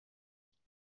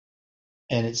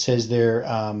 And it says there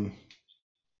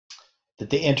that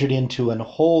they entered into an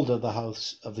hold of the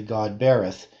house of the god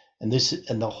Berith. And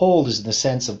the hold is in the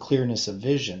sense of clearness of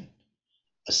vision,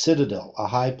 a citadel, a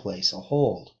high place, a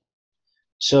hold.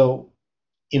 So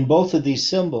in both of these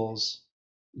symbols,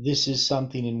 this is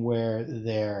something in where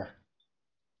they're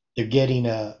getting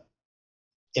a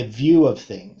view of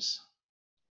things.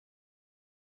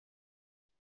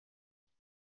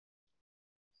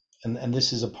 And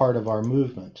this is a part of our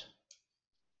movement.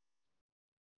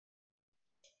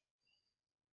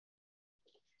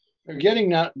 They're getting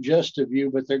not just a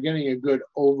view, but they're getting a good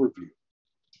overview.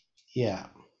 Yeah.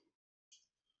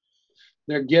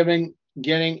 They're getting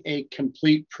a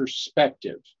complete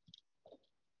perspective.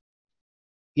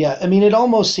 Yeah, I mean, it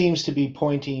almost seems to be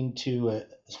pointing to,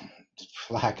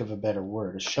 for lack of a better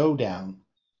word, a showdown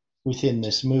within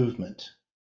this movement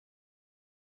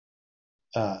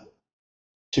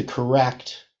to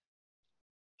correct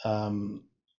the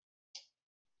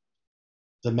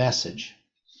message.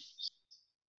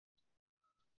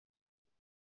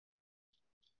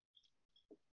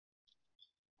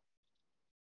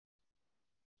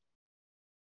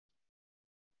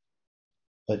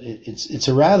 But it's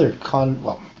a rather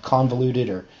convoluted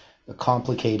or a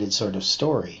complicated sort of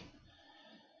story.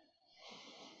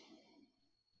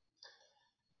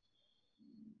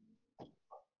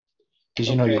 Because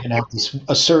you know you're going to have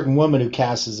a certain woman who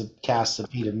casts a piece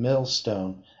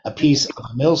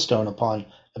of millstone upon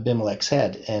Abimelech's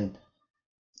head, and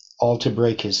all to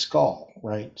break his skull,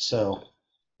 right? So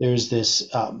there's this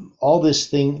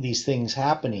these things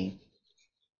happening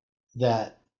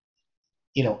that,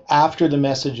 you know, after the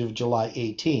message of July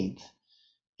 18th,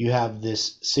 you have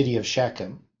this city of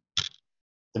Shechem,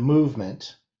 the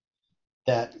movement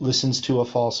that listens to a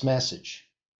false message.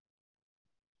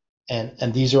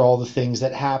 And these are all the things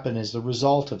that happen as the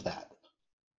result of that.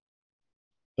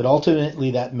 But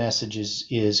ultimately that message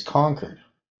is conquered.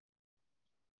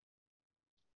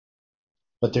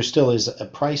 But there still is a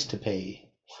price to pay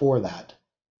for that.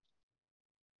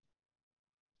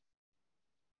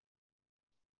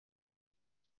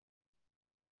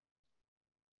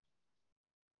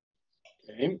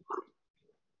 Okay.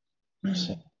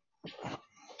 So.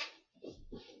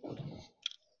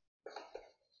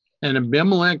 And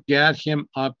Abimelech got him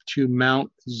up to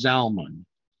Mount Zalmon,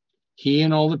 he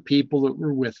and all the people that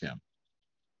were with him.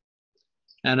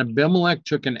 And Abimelech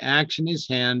took an axe in his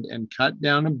hand and cut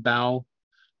down a bough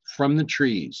from the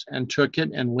trees, and took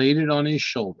it and laid it on his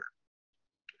shoulder,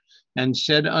 and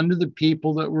said unto the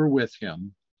people that were with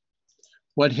him,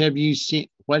 What have ye seen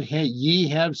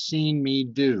me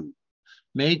do?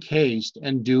 Make haste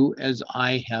and do as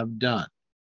I have done.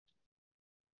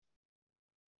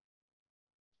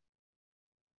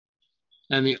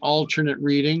 And the alternate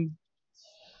reading,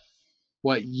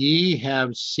 what ye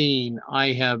have seen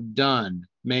I have done,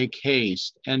 make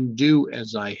haste and do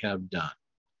as I have done.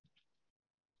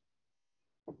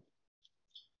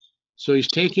 So he's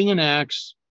taking an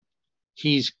axe,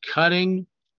 he's cutting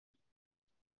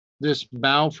this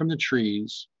bough from the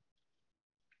trees,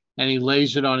 and he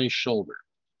lays it on his shoulder.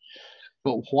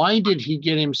 But why did he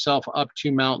get himself up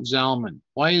to Mount Zalmon?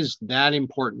 Why is that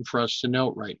important for us to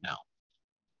note right now?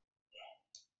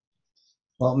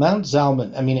 Well, Mount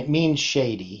Zalmon, I mean, it means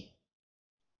shady.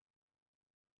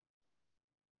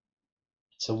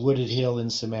 It's a wooded hill in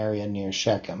Samaria near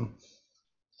Shechem.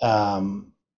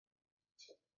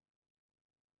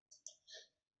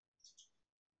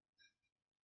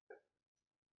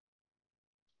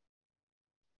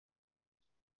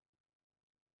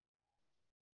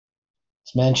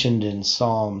 It's mentioned in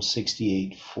Psalm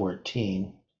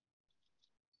 68:14.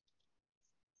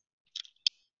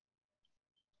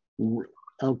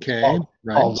 Okay,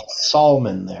 right. Called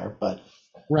Salmon there, but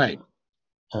right.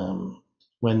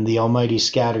 When the Almighty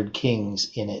scattered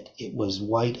kings in it, it was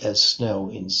white as snow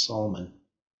in Salmon.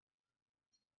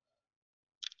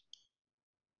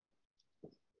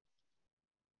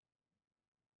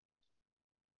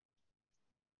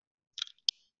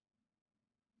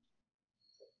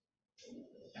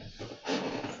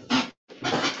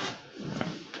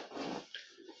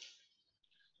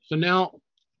 So now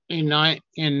in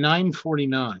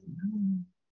 949,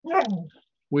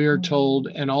 we are told,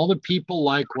 and all the people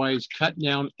likewise cut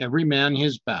down every man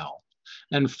his bough,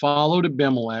 and followed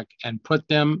Abimelech and put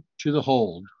them to the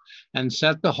hold and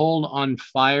set the hold on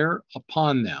fire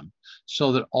upon them,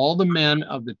 so that all the men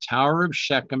of the tower of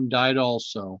Shechem died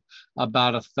also,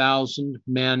 about 1,000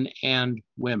 men and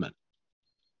women.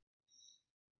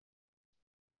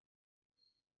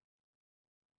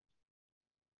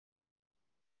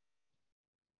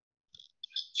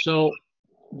 So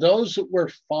those that were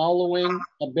following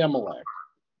Abimelech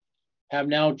have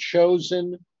now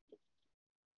chosen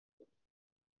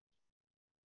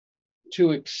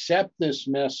to accept this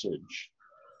message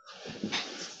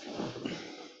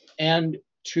and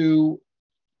to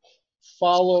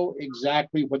follow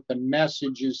exactly what the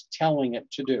message is telling it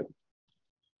to do.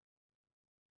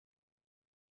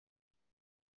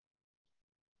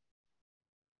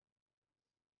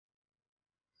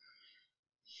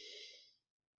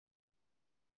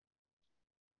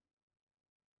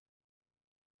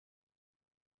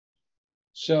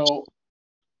 So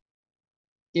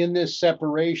in this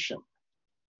separation,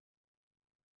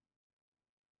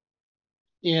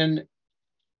 in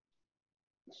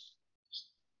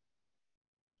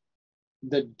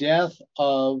the death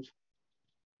of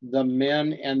the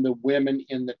men and the women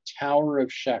in the Tower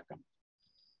of Shechem,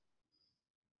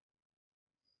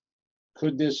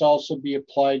 could this also be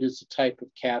applied as a type of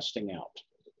casting out?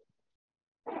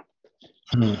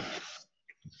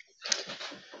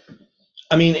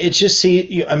 I mean, it's just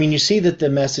you see that the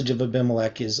message of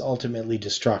Abimelech is ultimately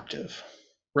destructive.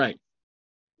 Right.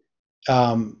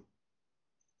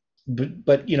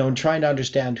 But in trying to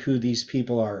understand who these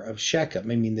people are of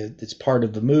Shechem, I mean, it's part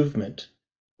of the movement.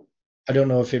 I don't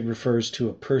know if it refers to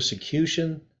a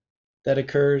persecution that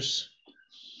occurs.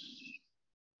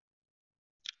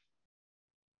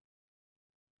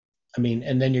 I mean,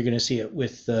 and then you're going to see it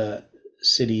with the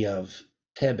city of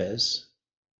Thebes.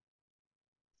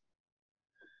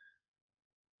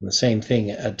 And the same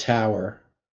thing, a tower.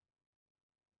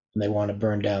 And they want to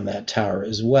burn down that tower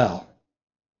as well.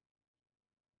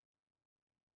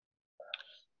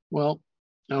 Well,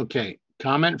 okay.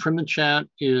 Comment from the chat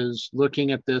is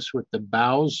looking at this with the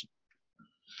bows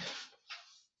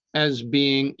as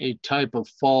being a type of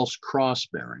false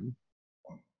cross-bearing.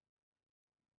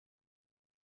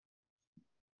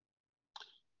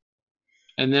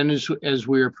 And then as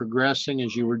we are progressing,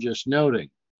 as you were just noting,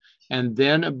 and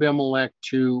then went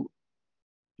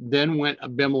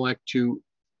Abimelech to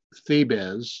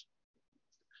Thebes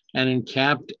and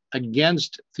encamped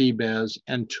against Thebes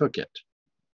and took it.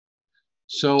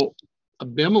 So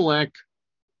Abimelech,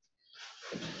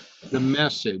 the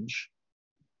message,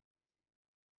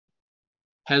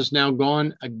 has now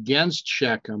gone against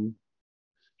Shechem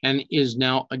and is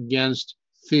now against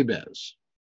Thebes.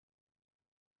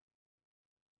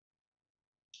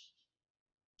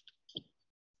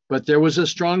 But there was a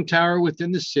strong tower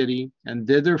within the city, and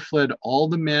thither fled all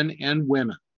the men and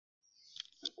women.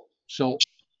 So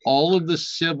all of the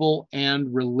civil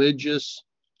and religious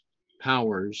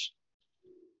powers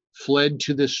fled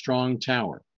to this strong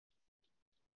tower.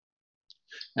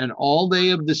 And all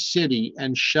they of the city,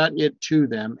 and shut it to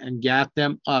them, and gat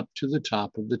them up to the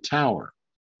top of the tower.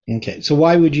 Okay, so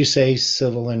why would you say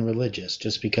civil and religious?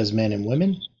 Just because men and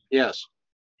women? Yes.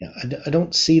 Yeah, I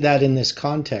don't see that in this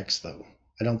context, though.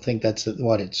 I don't think that's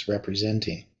what it's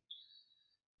representing.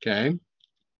 Okay.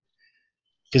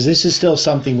 Because this is still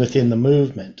something within the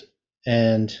movement.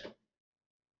 And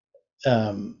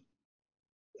I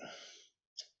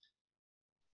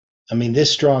mean,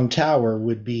 this strong tower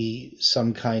would be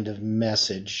some kind of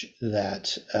message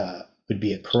that would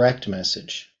be a correct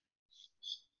message.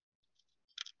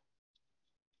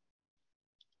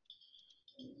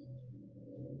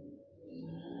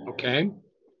 Okay.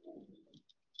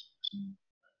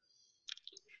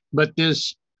 But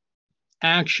this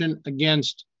action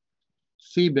against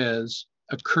Thebes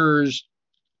occurs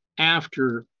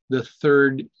after the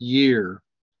 3rd year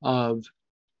of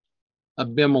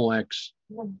Abimelech's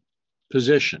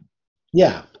position.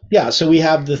 Yeah. So we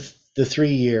have the 3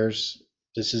 years.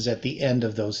 This is at the end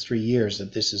of those 3 years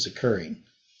that this is occurring.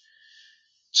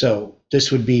 So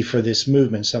this would be for this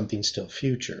movement something still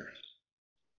future.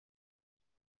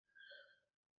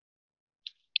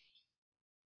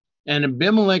 And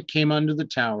Abimelech came unto the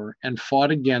tower and fought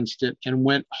against it and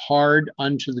went hard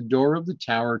unto the door of the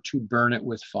tower to burn it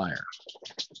with fire.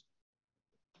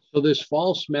 So this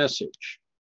false message,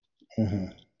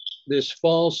 this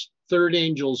false third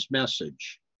angel's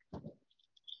message,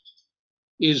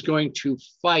 is going to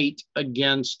fight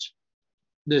against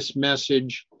this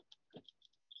message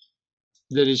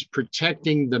that is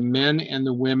protecting the men and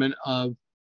the women of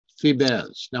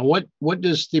Thebes. Now, what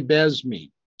does Thebes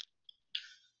mean?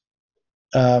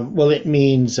 Well, it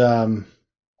means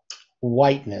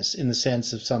whiteness in the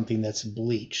sense of something that's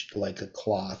bleached like a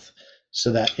cloth.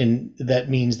 So that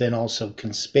means then also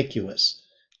conspicuous.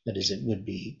 That is, it would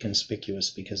be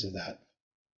conspicuous because of that.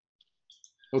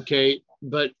 Okay,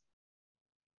 but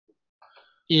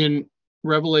in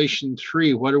Revelation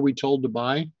 3, what are we told to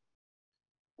buy?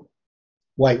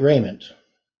 White raiment.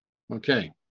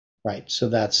 Okay. Right. So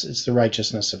it's the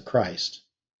righteousness of Christ.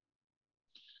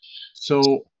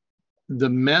 So the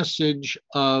message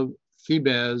of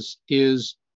Thebes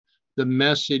is the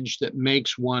message that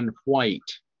makes one white,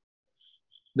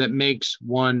 that makes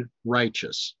one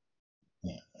righteous.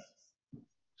 Yeah.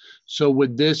 So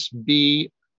would this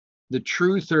be the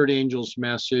true third angel's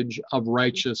message of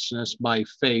righteousness by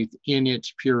faith in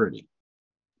its purity?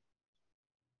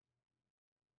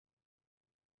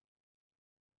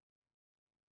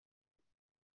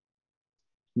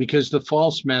 Because the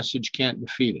false message can't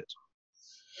defeat it.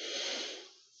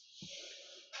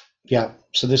 Yeah,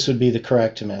 so this would be the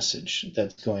correct message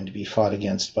that's going to be fought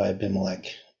against by Abimelech.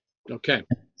 Okay.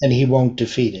 And he won't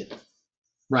defeat it.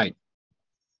 Right.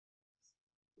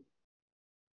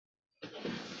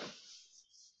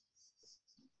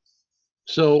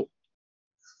 So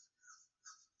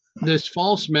this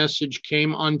false message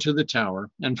came unto the tower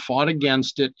and fought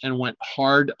against it and went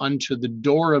hard unto the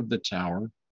door of the tower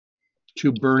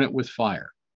to burn it with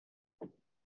fire.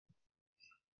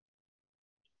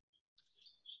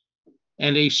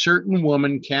 And a certain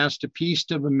woman cast a piece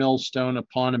of a millstone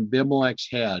upon Abimelech's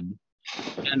head,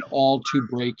 and all to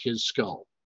break his skull.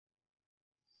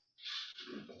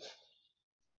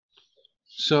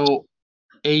 So,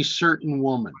 a certain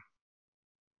woman.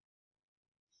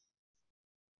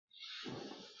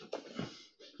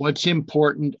 What's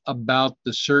important about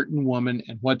the certain woman,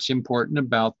 and what's important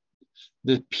about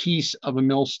the piece of a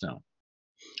millstone?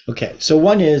 Okay, so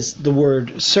one is the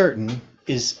word certain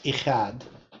is ichad,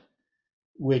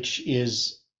 which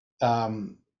is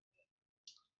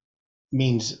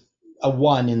means a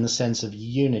one in the sense of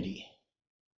unity.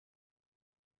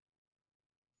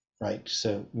 Right,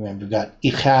 so remember, we've got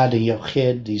ichad and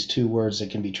yochid, these two words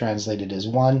that can be translated as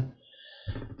one.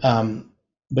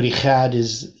 But ichad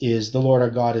is the Lord our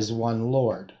God is one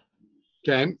Lord.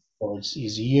 Okay. So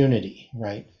he's a unity,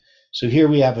 right? So here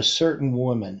we have a certain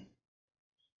woman.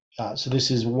 So this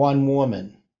is one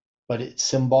woman, but it's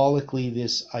symbolically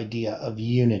this idea of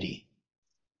unity.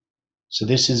 So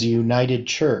this is a united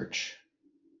church,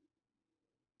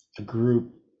 a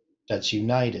group that's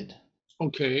united.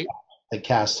 Okay. That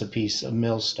casts a piece of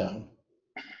millstone.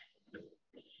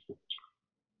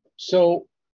 So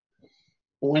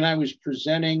when I was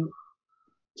presenting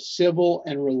civil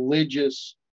and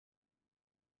religious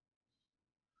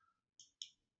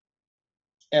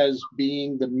as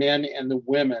being the men and the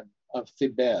women of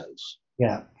Thebes,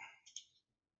 yeah,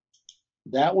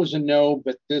 that was a no,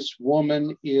 but this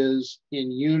woman is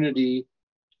in unity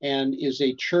and is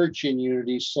a church in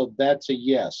unity, so that's a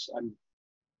yes.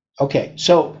 Okay,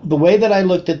 so the way that I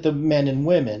looked at the men and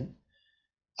women,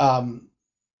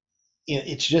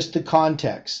 it's just the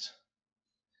context,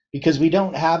 because we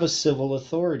don't have a civil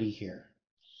authority here.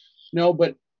 No,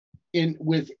 but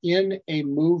within a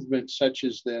movement such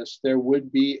as this, there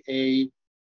would be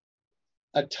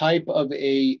a type of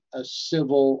a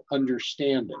civil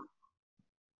understanding.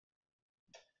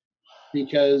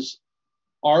 Because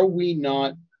are we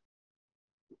not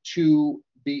to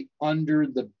be under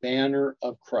the banner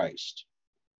of Christ?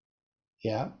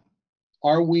 Yeah.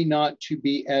 Are we not to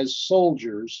be as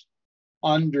soldiers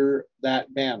under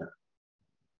that banner?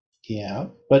 Yeah,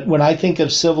 but when I think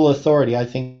of civil authority, I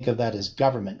think of that as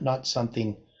government, not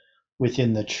something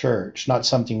within the church, not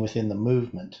something within the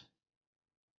movement.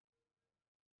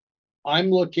 I'm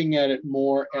looking at it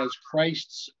more as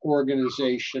Christ's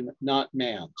organization, not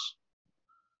man's.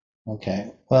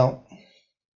 Okay, well,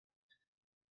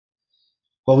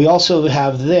 we also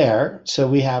have there, so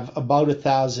we have about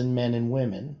 1,000 men and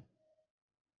women,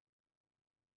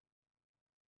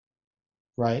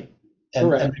 right?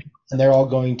 Correct. And they're all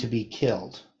going to be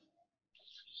killed.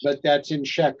 But that's in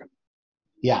Shechem.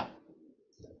 Yeah.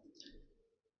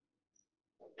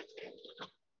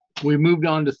 We moved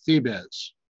on to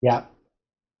Thebes. Yeah.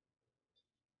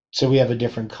 So we have a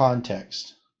different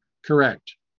context.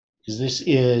 Correct. Because this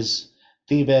is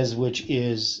Thebes, which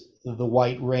is the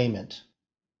white raiment.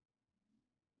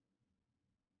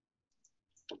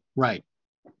 Right.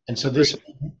 And so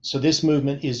this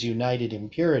movement is united in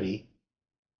purity,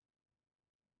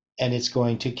 and it's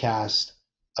going to cast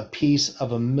a piece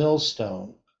of a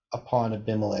millstone upon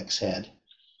Abimelech's head.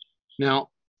 Now,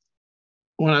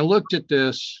 when I looked at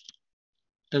this,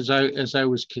 as I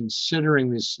was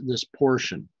considering this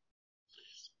portion,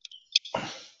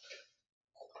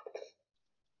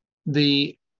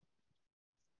 the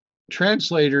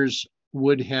translators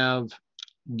would have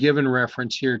given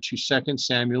reference here to 2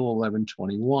 Samuel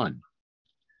 11:21. Of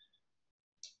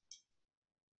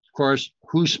course,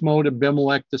 who smote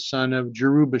Abimelech the son of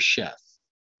Jerubasheth?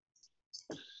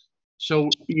 So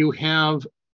you have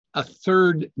a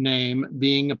third name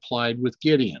being applied with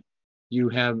Gideon. You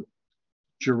have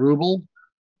Jerubal,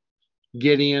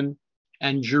 Gideon,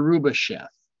 and Jerubasheth.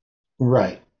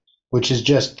 Right, which is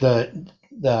just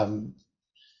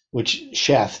which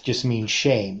Sheth just means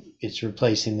shame. It's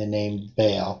replacing the name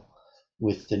Baal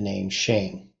with the name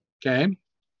shame. Okay.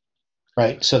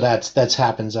 Right, so that's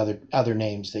happens. Other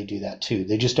names they do that too.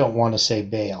 They just don't want to say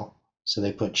Baal, so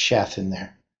they put Sheth in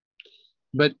there.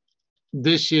 But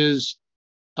this is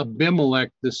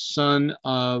Abimelech, the son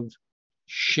of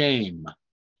shame.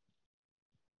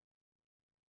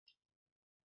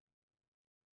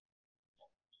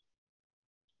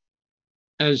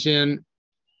 As in,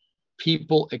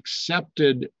 people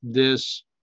accepted this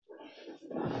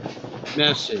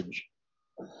message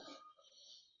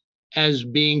as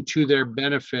being to their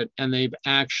benefit, and they've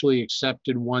actually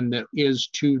accepted one that is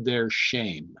to their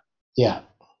shame. Yeah.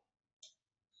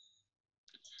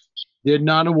 Did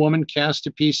not a woman cast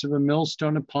a piece of a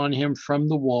millstone upon him from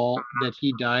the wall, that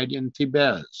he died in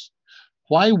Thebez?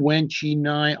 Why went ye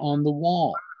nigh on the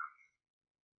wall?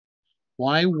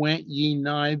 Why went ye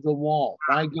nigh the wall?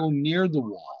 Why go near the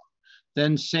wall?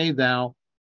 Then say thou,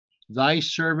 thy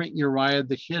servant Uriah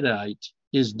the Hittite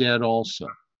is dead also.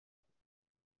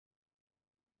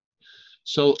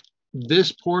 So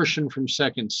this portion from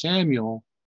 2 Samuel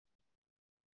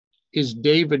is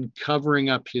David covering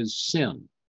up his sin.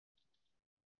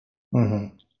 Mm-hmm.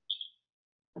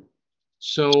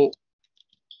 So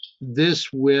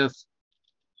this with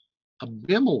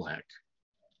Abimelech,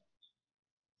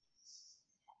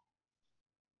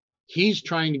 he's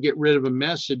trying to get rid of a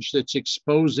message that's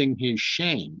exposing his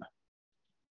shame.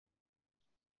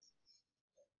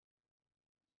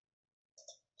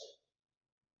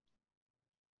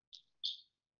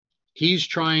 He's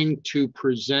trying to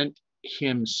present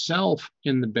himself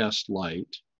in the best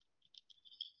light,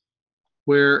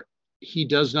 where he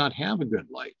does not have a good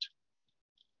light.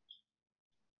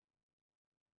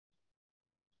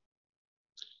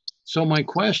 So my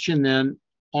question then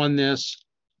on this,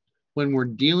 when we're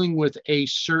dealing with a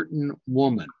certain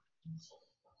woman,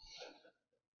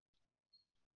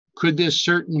 could this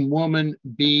certain woman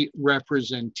be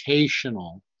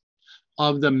representational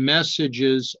of the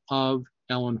messages of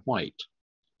Ellen White?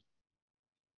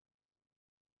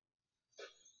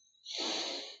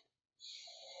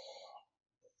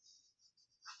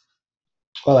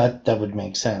 Well, that would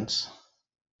make sense.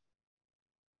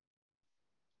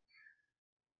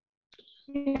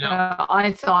 Yeah,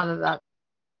 I thought of that.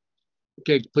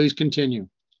 Okay, please continue.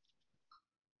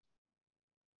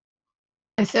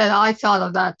 I said I thought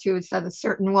of that too. It said a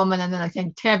certain woman, and then I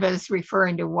think Tebez,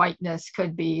 referring to whiteness,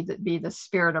 could be the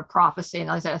spirit of prophecy. And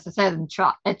as I said in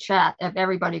chat, if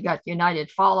everybody got united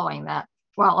following that,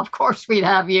 well, of course we'd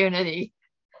have unity.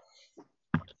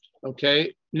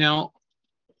 Okay, now,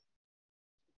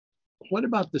 what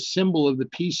about the symbol of the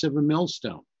piece of a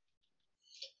millstone?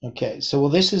 Okay, so well,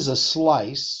 this is a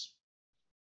slice.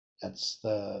 That's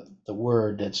the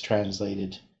word that's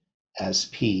translated as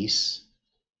piece.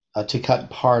 To cut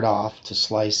part off, to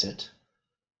slice it,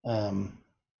 to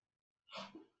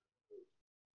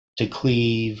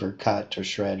cleave or cut or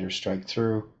shred or strike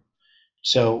through.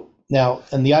 So now,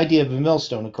 and the idea of a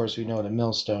millstone, of course, we know what a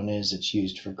millstone is. It's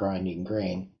used for grinding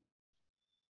grain.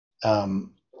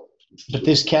 But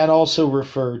this can also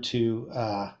refer to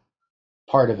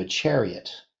part of a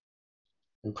chariot,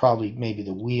 and probably maybe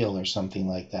the wheel or something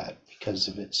like that, because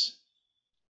of its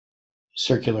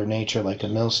circular nature, like a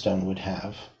millstone would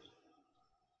have.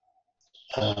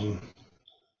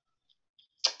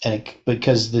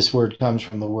 Because this word comes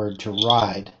from the word to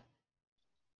ride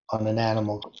on an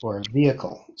animal or a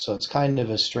vehicle, so it's kind of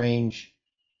a strange.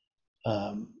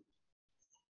 And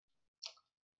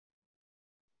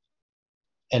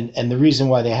the reason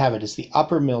why they have it is the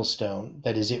upper millstone,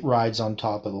 that is, it rides on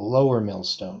top of the lower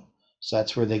millstone. So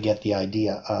that's where they get the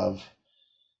idea of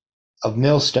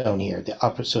millstone here. The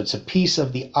upper, so it's a piece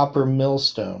of the upper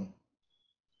millstone,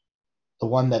 the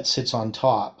one that sits on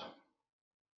top,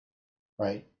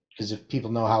 right? Because if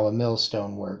people know how a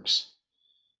millstone works,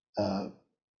 a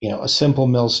simple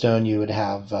millstone, you would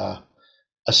have a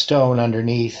stone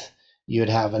underneath. You would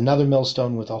have another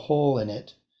millstone with a hole in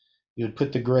it. You would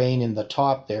put the grain in the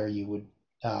top there. You would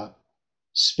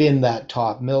spin that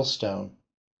top millstone,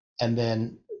 and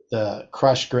then the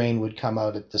crushed grain would come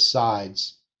out at the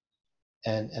sides,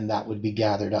 and that would be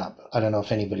gathered up. I don't know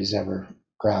if anybody's ever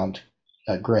ground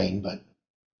grain, but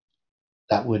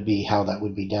that would be how that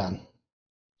would be done.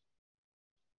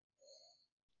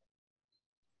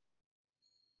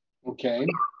 Okay.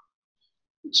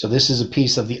 So this is a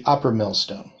piece of the upper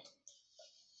millstone.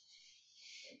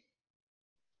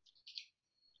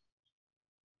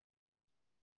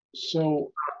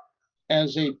 So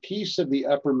as a piece of the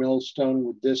upper millstone,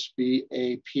 would this be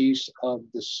a piece of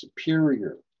the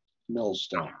superior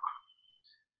millstone?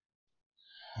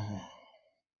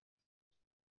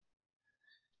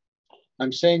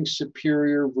 I'm saying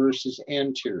superior versus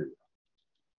anterior.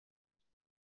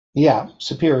 Yeah,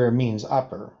 superior means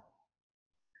upper.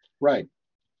 Right.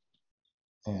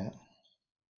 Yeah.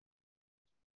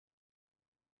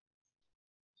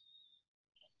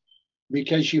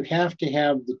 Because you have to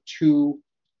have the two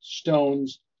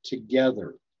stones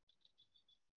together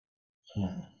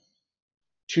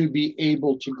to be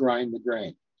able to grind the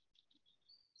grain.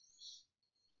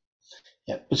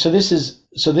 Yeah. So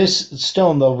this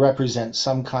stone though represents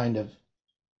some kind of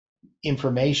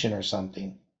information or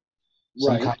something,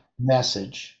 some Right. kind of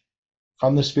message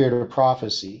from the spirit of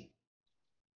prophecy.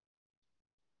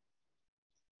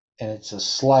 And it's a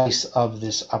slice of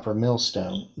this upper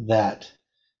millstone that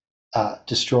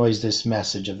destroys this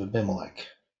message of Abimelech,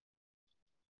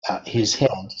 his head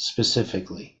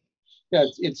specifically. Yeah,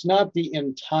 it's not the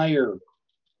entire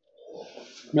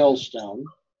millstone.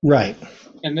 Right.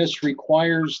 And this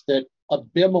requires that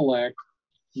Abimelech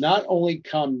not only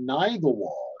come nigh the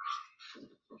wall,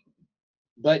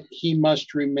 but he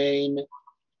must remain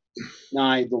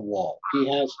nigh the wall. He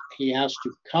has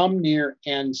to come near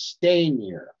and stay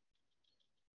near.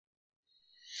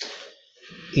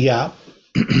 Yeah.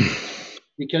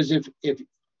 Because if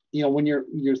you know, when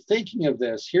you're thinking of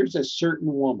this, here's a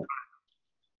certain woman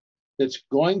that's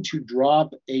going to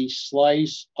drop a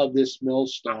slice of this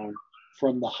millstone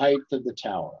from the height of the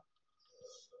tower.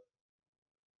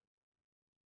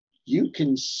 You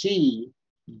can see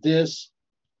this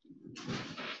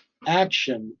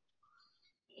action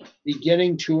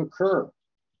beginning to occur.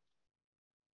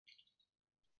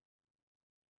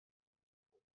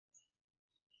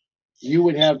 You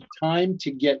would have time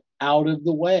to get out of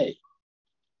the way.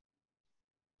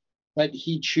 But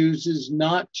he chooses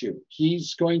not to.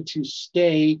 He's going to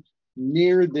stay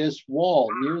near this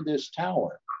wall, near this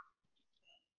tower.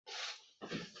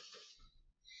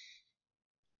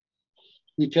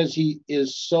 Because he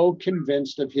is so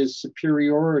convinced of his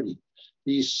superiority.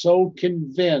 He's so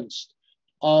convinced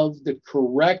of the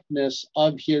correctness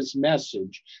of his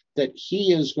message that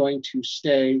he is going to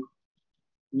stay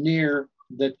near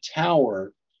the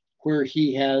tower where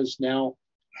he has now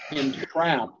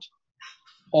entrapped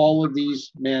all of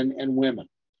these men and women.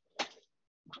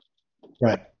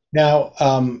 Right. Now,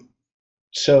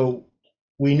 so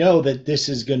we know that this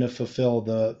is going to fulfill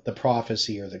the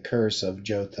prophecy or the curse of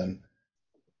Jotham,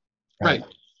 Right.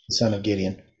 The son of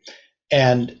Gideon.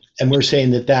 And we're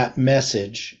saying that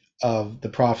message of the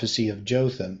prophecy of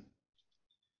Jotham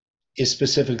is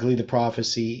specifically the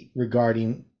prophecy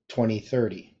regarding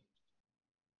 2030.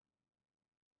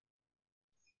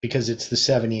 Because it's the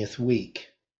 70th week.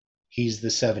 He's the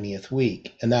 70th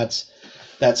week. And that's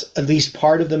at least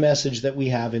part of the message that we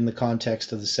have in the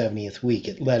context of the 70th week.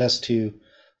 It led us to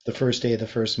the first day of the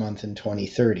first month in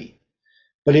 2030.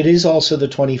 But it is also the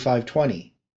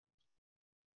 2520.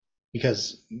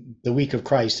 Because the week of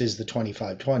Christ is the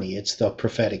 2520. It's the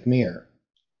prophetic mirror.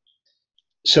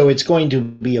 So it's going to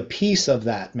be a piece of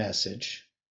that message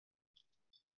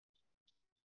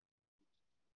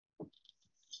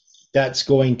that's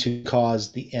going to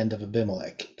cause the end of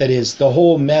Abimelech. That is, the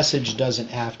whole message doesn't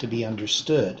have to be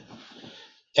understood.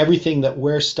 Everything that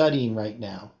we're studying right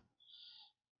now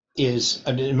is,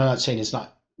 I'm not saying it's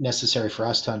not necessary for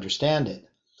us to understand it,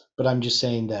 but I'm just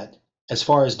saying that as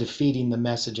far as defeating the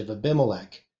message of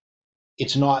Abimelech,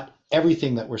 it's not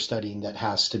everything that we're studying that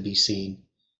has to be seen.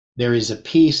 There is a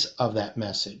piece of that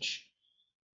message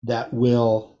that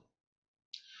will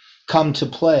come to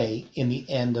play in the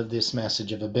end of this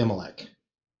message of Abimelech.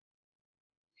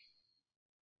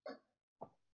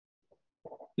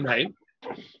 Right.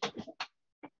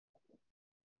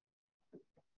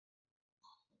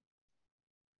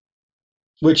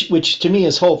 Which to me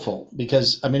is hopeful,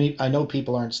 because I mean, I know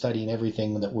people aren't studying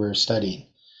everything that we're studying,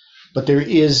 but there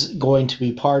is going to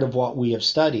be part of what we have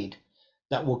studied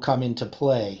that will come into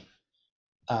play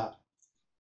to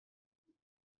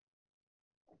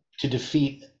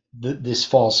defeat this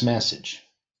false message.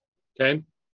 Okay.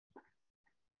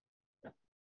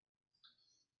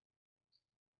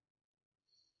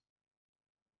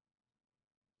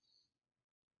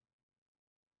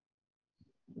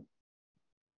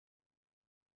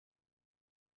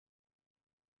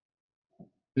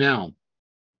 Now,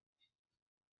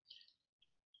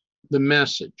 the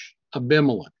message,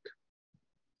 Abimelech.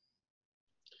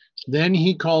 Then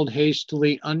he called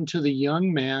hastily unto the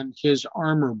young man his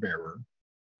armor bearer,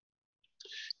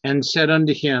 and said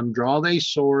unto him, Draw thy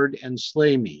sword and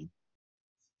slay me,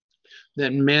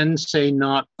 that men say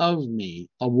not of me,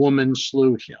 a woman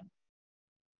slew him.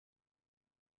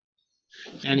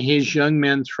 And his young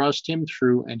men thrust him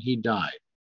through, and he died.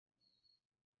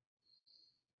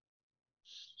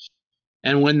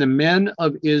 And when the men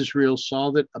of Israel saw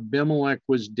that Abimelech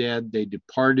was dead, they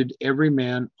departed every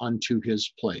man unto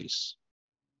his place.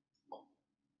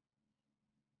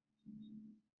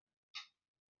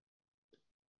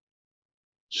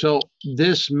 So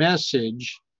this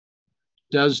message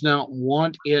does not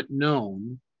want it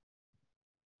known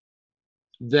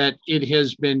that it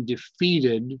has been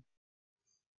defeated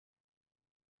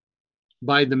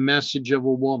by the message of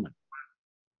a woman.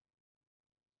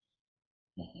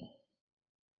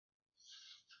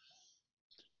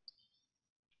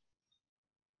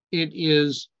 It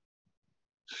is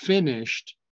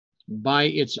finished by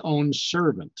its own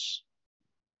servants.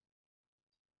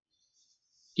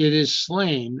 It is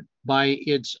slain by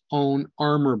its own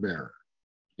armor bearer,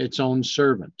 its own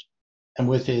servant. And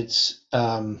with its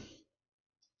and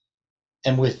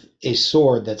with a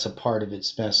sword that's a part of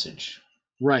its message.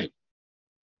 Right.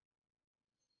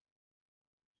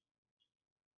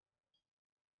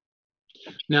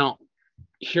 Now,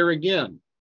 here again,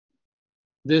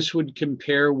 this would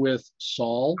compare with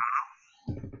Saul,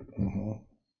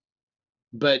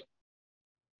 but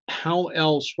how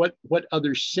else, what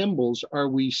other symbols are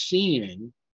we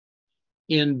seeing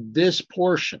in this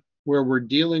portion where we're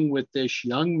dealing with this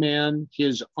young man,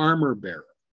 his armor bearer,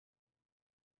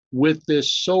 with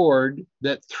this sword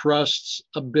that thrusts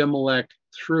Abimelech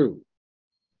through?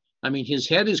 I mean, his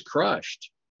head is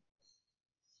crushed.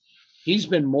 He's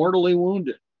been mortally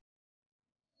wounded.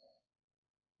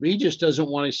 He just doesn't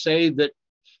want to say that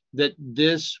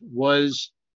this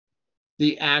was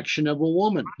the action of a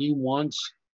woman. He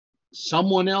wants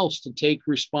someone else to take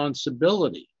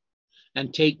responsibility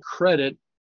and take credit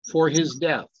for his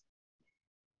death.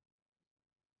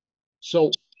 So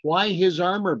why his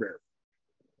armor bearer?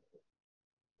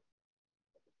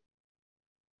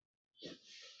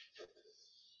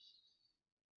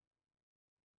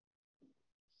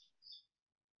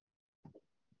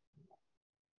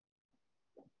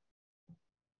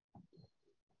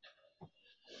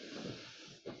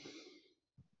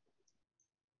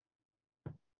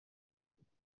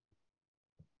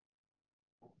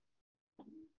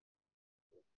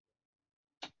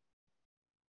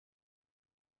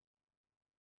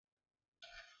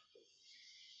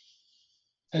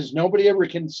 Has nobody ever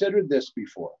considered this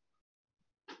before?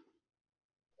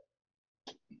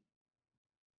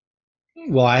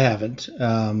 Well, I haven't.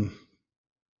 I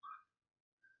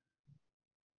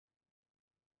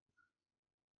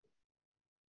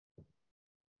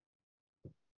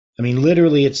mean,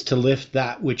 literally, it's to lift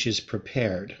that which is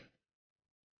prepared.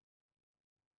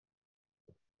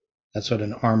 That's what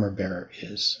an armor bearer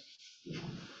is.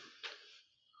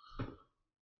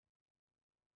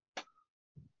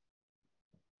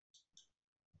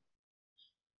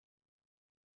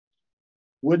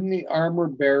 Wouldn't the armor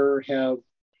bearer have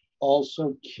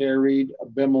also carried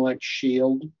Abimelech's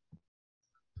shield?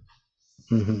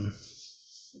 Mm-hmm.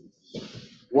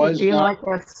 Was he like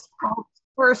a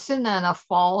spokesperson and a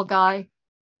fall guy?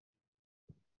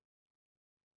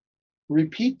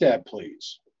 Repeat that,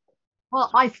 please.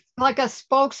 Well, I like a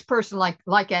spokesperson,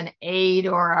 like an aide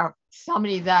or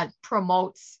somebody that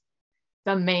promotes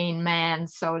the main man,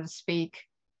 so to speak,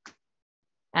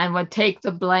 and would take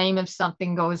the blame if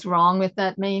something goes wrong with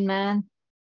that main man.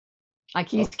 Like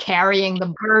he's carrying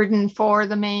the burden for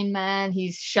the main man.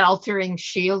 He's sheltering,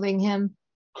 shielding him.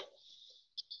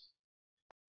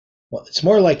 Well, it's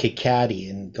more like a caddy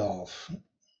in golf.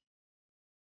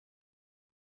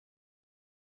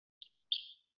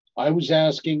 I was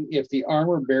asking if the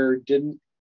armor bearer didn't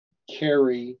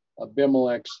carry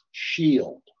Abimelech's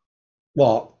shield.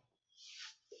 Well,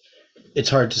 it's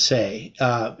hard to say.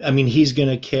 I mean, he's going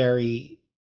to carry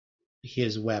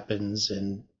his weapons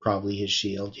and probably his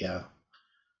shield, yeah.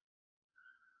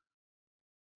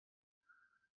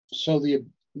 So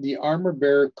the armor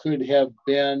bearer could have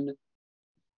been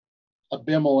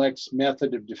Abimelech's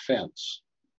method of defense.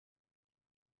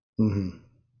 Mm-hmm.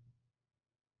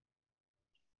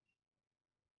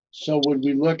 So would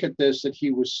we look at this that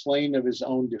he was slain of his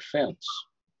own defense?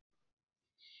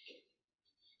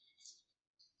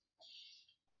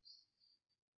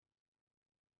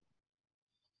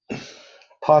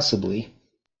 Possibly.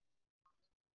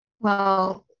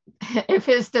 Well, if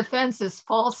his defense is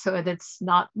falsehood, it's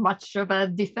not much of a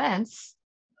defense.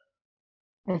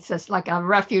 It's just like a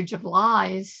refuge of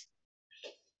lies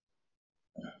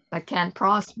that can't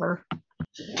prosper.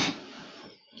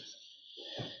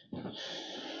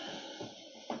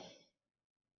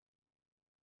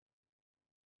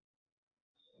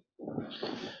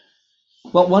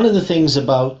 Well, one of the things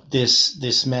about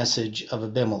this message of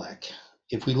Abimelech,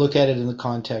 if we look at it in the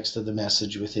context of the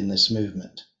message within this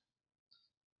movement,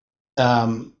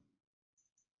 and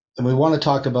we want to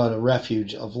talk about a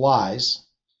refuge of lies.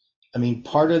 I mean,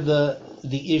 part of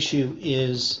the issue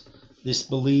is this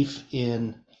belief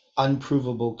in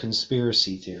unprovable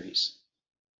conspiracy theories,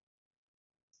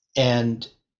 and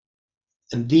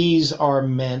these are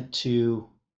meant to.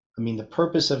 I mean, the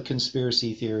purpose of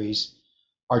conspiracy theories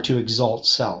are to exalt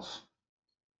self,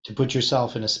 to put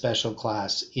yourself in a special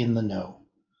class in the know,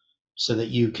 so that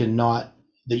you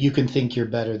can think you're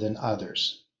better than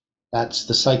others. That's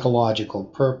the psychological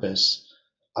purpose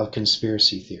of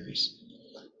conspiracy theories.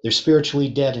 They're spiritually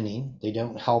deadening. They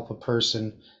don't help a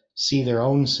person see their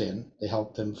own sin. They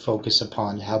help them focus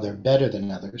upon how they're better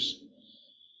than others.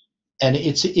 And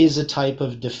it is a type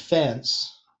of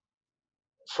defense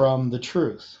from the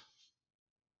truth.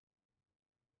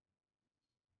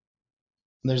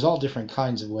 And there's all different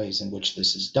kinds of ways in which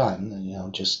this is done, and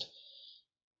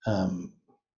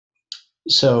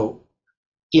so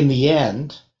in the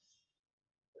end,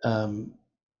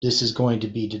 this is going to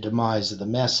be the demise of the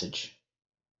message.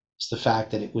 It's the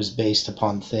fact that it was based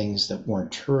upon things that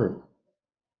weren't true,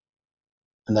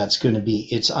 and that's going to be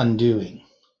its undoing,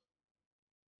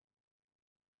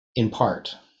 in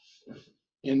part.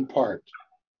 In part.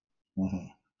 Mm-hmm.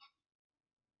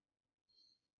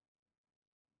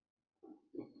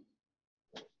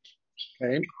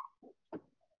 Okay.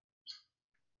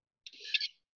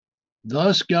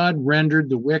 Thus God rendered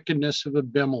the wickedness of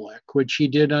Abimelech, which he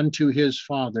did unto his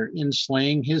father, in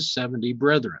slaying his 70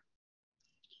 brethren.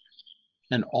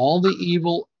 And all the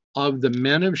evil of the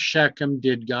men of Shechem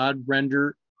did God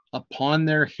render upon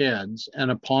their heads, and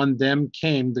upon them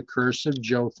came the curse of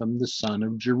Jotham, the son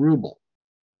of Jerubbaal.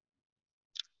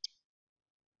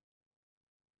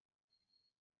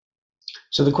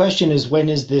 So the question is, when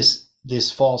is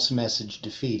this false message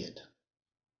defeated?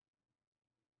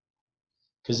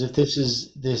 Because if this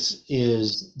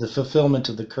is the fulfillment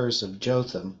of the curse of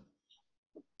Jotham,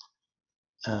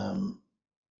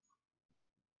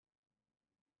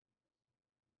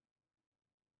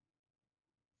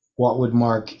 what would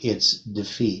mark its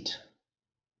defeat?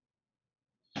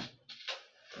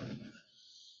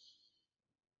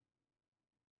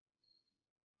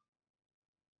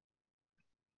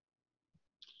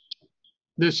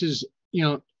 This is,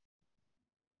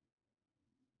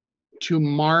 to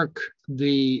mark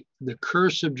the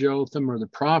curse of Jotham, or the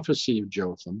prophecy of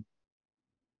Jotham.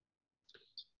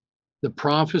 The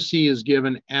prophecy is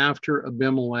given after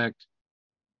Abimelech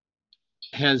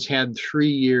has had 3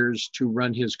 years to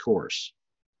run his course.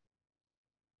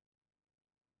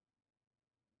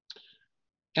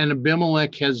 And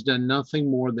Abimelech has done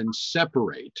nothing more than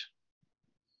separate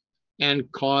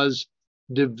and cause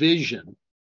division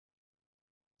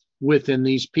within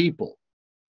these people.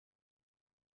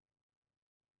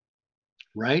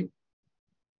 Right?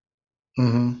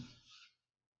 Mm-hmm.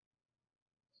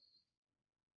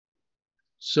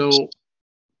 So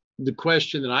the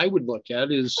question that I would look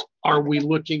at is, are we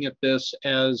looking at this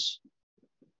as,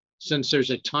 since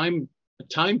there's a time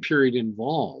period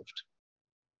involved,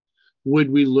 would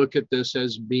we look at this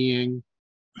as being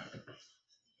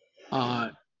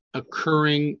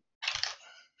occurring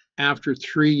after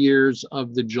 3 years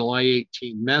of the July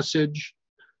 18 message,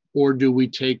 or do we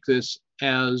take this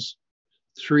as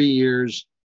 3 years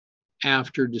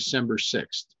after December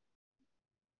 6th?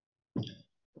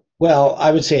 Well,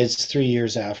 I would say it's 3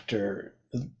 years after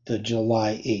the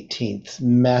July 18th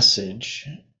message,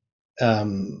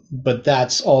 but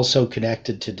that's also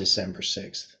connected to December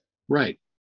 6th. Right.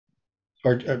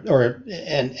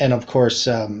 And of course,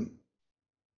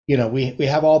 we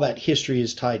have all that history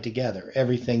is tied together.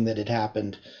 Everything that had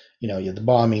happened, you had the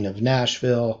bombing of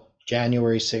Nashville,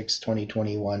 January 6th,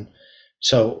 2021.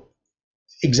 So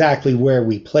exactly where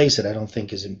we place it, I don't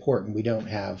think is important. We don't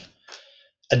have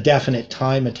a definite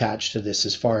time attached to this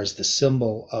as far as the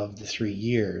symbol of the 3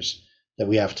 years that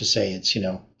we have to say it's,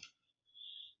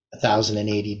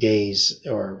 1,080 days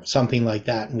or something like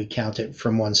that, and we count it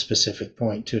from one specific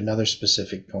point to another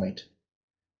specific point.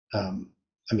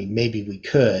 Maybe we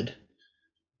could,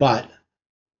 but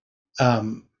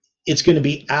it's going to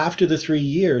be after the 3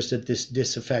 years that this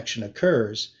disaffection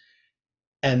occurs,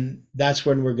 and that's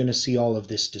when we're going to see all of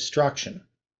this destruction.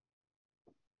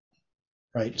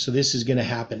 right? So this is going to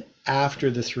happen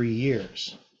after the 3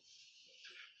 years.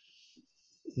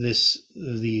 These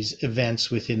events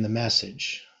within the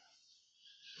message,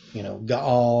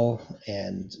 Gaal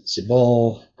and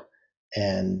Zebul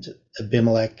and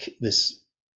Abimelech, this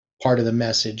part of the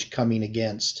message coming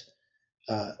against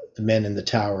the men in the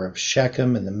Tower of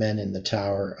Shechem and the men in the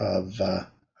Tower of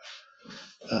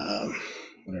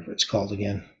whatever it's called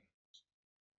again,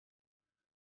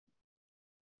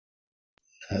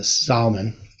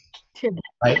 Salmon,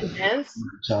 right?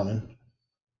 Salmon.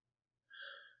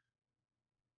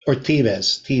 Or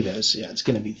Thebes, yeah, it's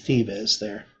going to be Thebes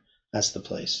there. That's the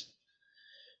place.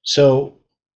 So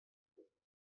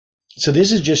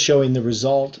this is just showing the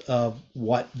result of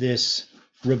what this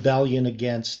rebellion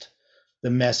against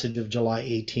the message of July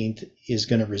 18th is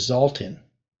going to result in.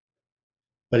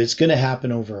 But it's going to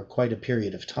happen over quite a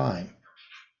period of time.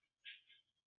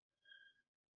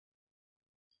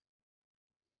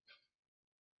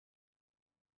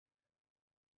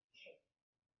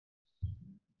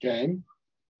 Okay.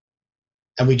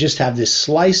 And we just have this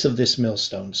slice of this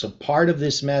millstone. So part of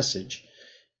this message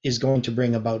is going to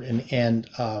bring about an end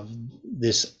of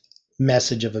this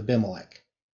message of Abimelech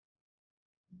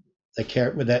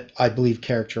that I believe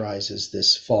characterizes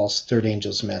this false third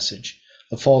angel's message,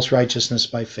 a false righteousness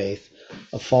by faith,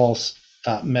 a false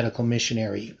medical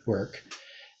missionary work.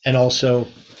 And also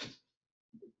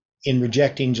in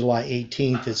rejecting July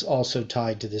 18th, it's also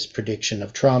tied to this prediction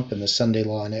of Trump and the Sunday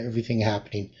law and everything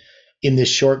happening in this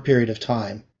short period of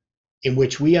time, in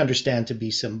which we understand to be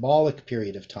symbolic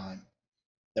period of time,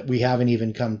 that we haven't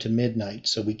even come to midnight,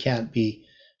 so we can't be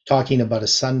talking about a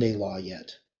Sunday law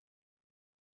yet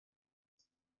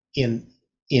in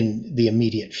the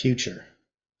immediate future.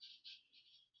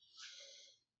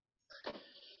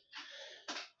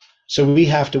 So we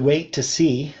have to wait to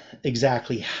see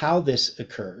exactly how this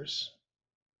occurs,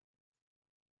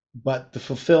 but the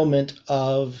fulfillment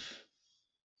of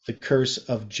the curse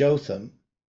of Jotham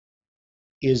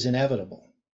is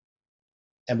inevitable.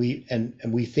 And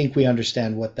we think we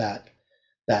understand what that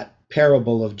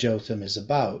parable of Jotham is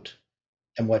about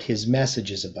and what his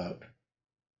message is about,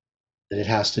 that it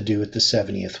has to do with the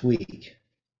 70th week.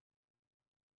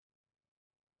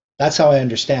 That's how I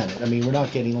understand it. I mean, we're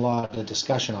not getting a lot of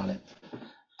discussion on it.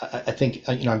 I think,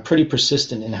 I'm pretty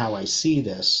persistent in how I see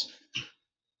this,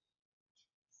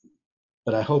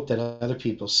 but I hope that other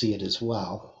people see it as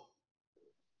well.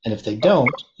 And if they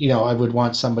don't, I would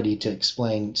want somebody to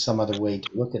explain some other way to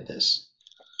look at this.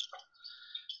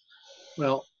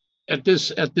 Well, at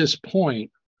this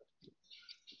point,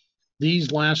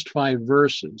 these last 5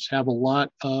 verses have a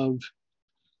lot of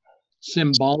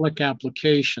symbolic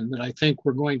application that I think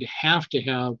we're going to have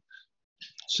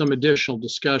some additional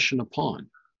discussion upon.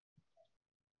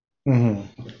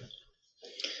 Mm-hmm.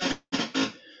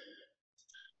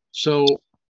 So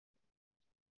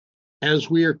as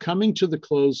we are coming to the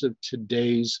close of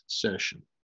today's session,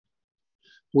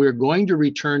 we're going to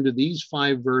return to these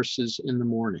 5 verses in the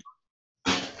morning.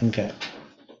 Okay.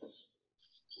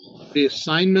 The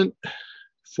assignment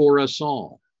for us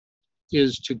all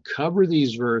is to cover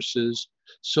these verses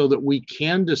so that we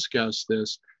can discuss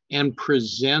this and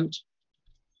present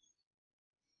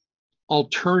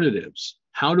alternatives.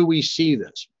 How do we see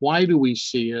this? Why do we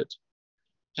see it?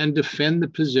 And defend the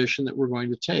position that we're going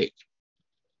to take.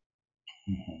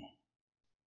 Mm-hmm.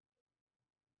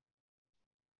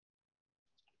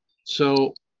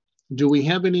 So, do we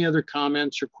have any other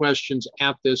comments or questions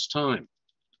at this time?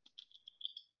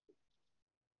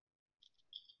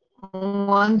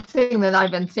 One thing that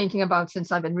I've been thinking about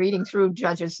since I've been reading through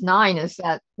Judges 9 is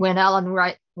that when Ellen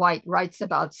White writes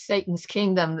about Satan's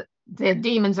kingdom, the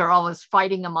demons are always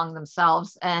fighting among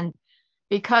themselves. And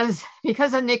because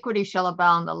iniquity shall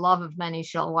abound, the love of many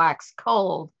shall wax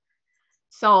cold.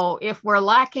 So if we're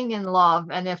lacking in love,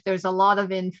 and if there's a lot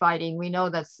of infighting, we know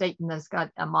that Satan has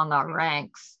got among our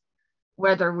ranks,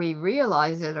 whether we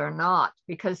realize it or not,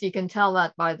 because you can tell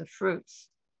that by the fruits.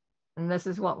 And this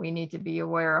is what we need to be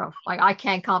aware of. Like, I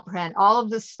can't comprehend all of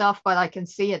this stuff, but I can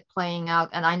see it playing out.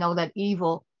 And I know that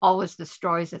evil always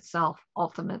destroys itself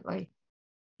ultimately.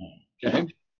 Okay.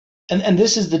 And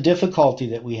this is the difficulty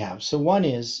that we have. So one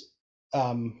is,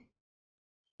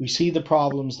 we see the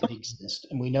problems that exist,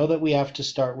 and we know that we have to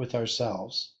start with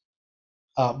ourselves.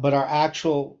 But our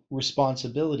actual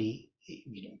responsibility,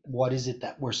 what is it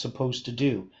that we're supposed to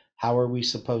do? How are we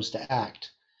supposed to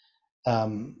act?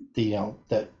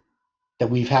 That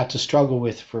we've had to struggle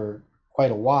with for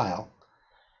quite a while.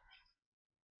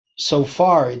 So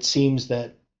far, it seems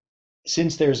that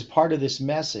since there's a part of this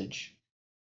message,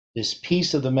 this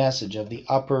piece of the message of the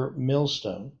upper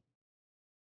millstone,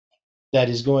 that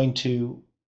is going to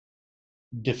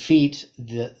defeat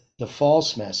the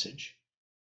false message,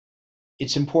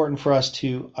 it's important for us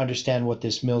to understand what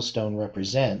this millstone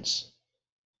represents,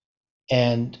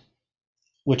 and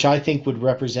which I think would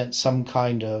represent some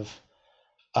kind of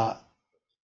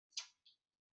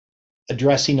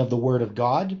addressing of the Word of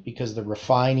God, because the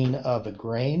refining of a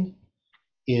grain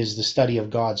is the study of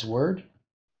God's Word.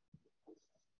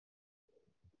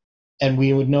 And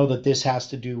we would know that this has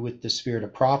to do with the spirit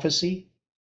of prophecy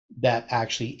that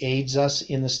actually aids us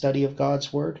in the study of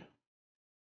God's Word,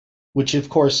 which of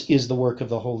course is the work of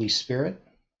the Holy Spirit,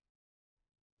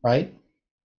 right?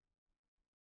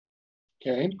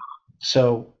 Okay.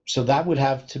 So that would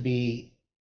have to be,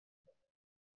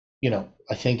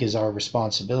 I think is our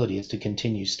responsibility, is to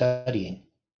continue studying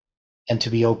and to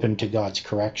be open to God's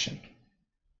correction.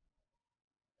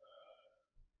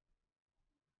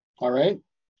 All right.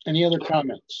 Any other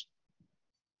comments?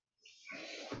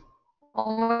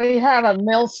 We have a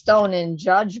millstone in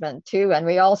judgment too, and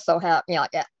we also have,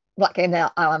 like in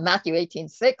Matthew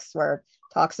 18:6, where it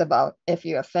talks about if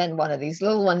you offend one of these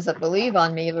little ones that believe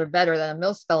on me, you're better than a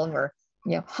millstone where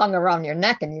hung around your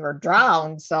neck and you were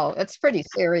drowned. So it's pretty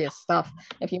serious stuff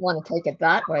if you want to take it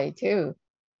that way too.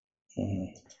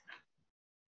 Mm-hmm.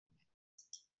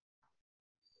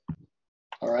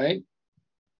 All right.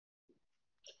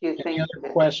 You think any other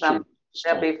questions?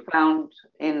 They'll be found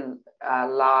in a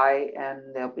lie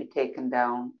and they'll be taken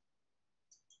down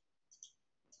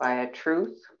by a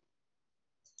truth,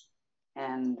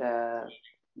 and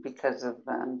because of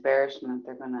embarrassment,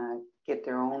 they're going to get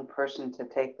their own person to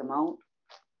take them out.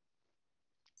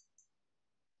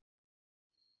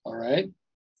 All right.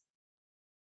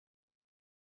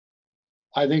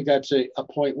 I think that's a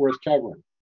point worth covering.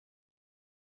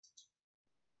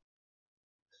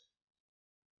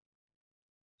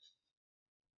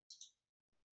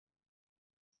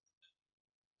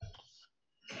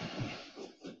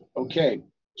 Okay,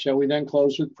 shall we then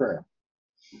close with prayer?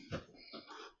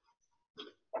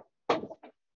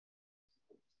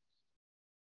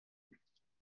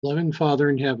 Loving Father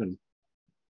in heaven,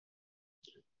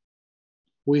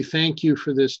 we thank you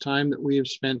for this time that we have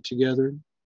spent together.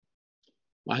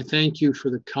 I thank you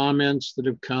for the comments that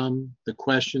have come, the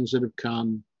questions that have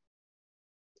come,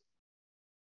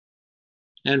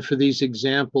 and for these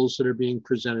examples that are being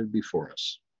presented before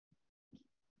us.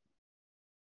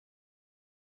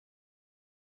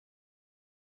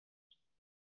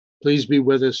 Please be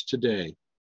with us today.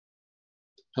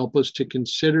 Help us to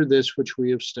consider this which we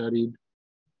have studied.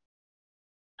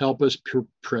 Help us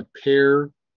prepare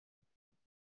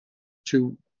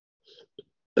to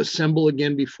assemble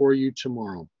again before you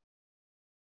tomorrow.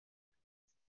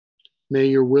 May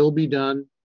your will be done.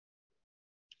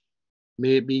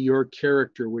 May it be your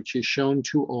character which is shown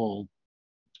to all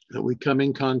that we come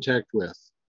in contact with.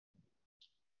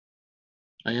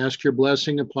 I ask your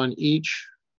blessing upon each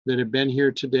that have been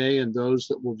here today and those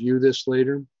that will view this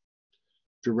later.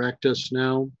 Direct us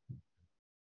now.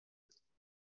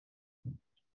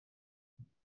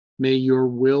 May your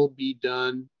will be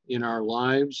done in our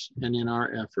lives and in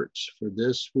our efforts. For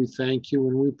this we thank you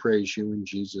and we praise you in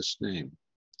Jesus' name.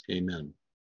 Amen.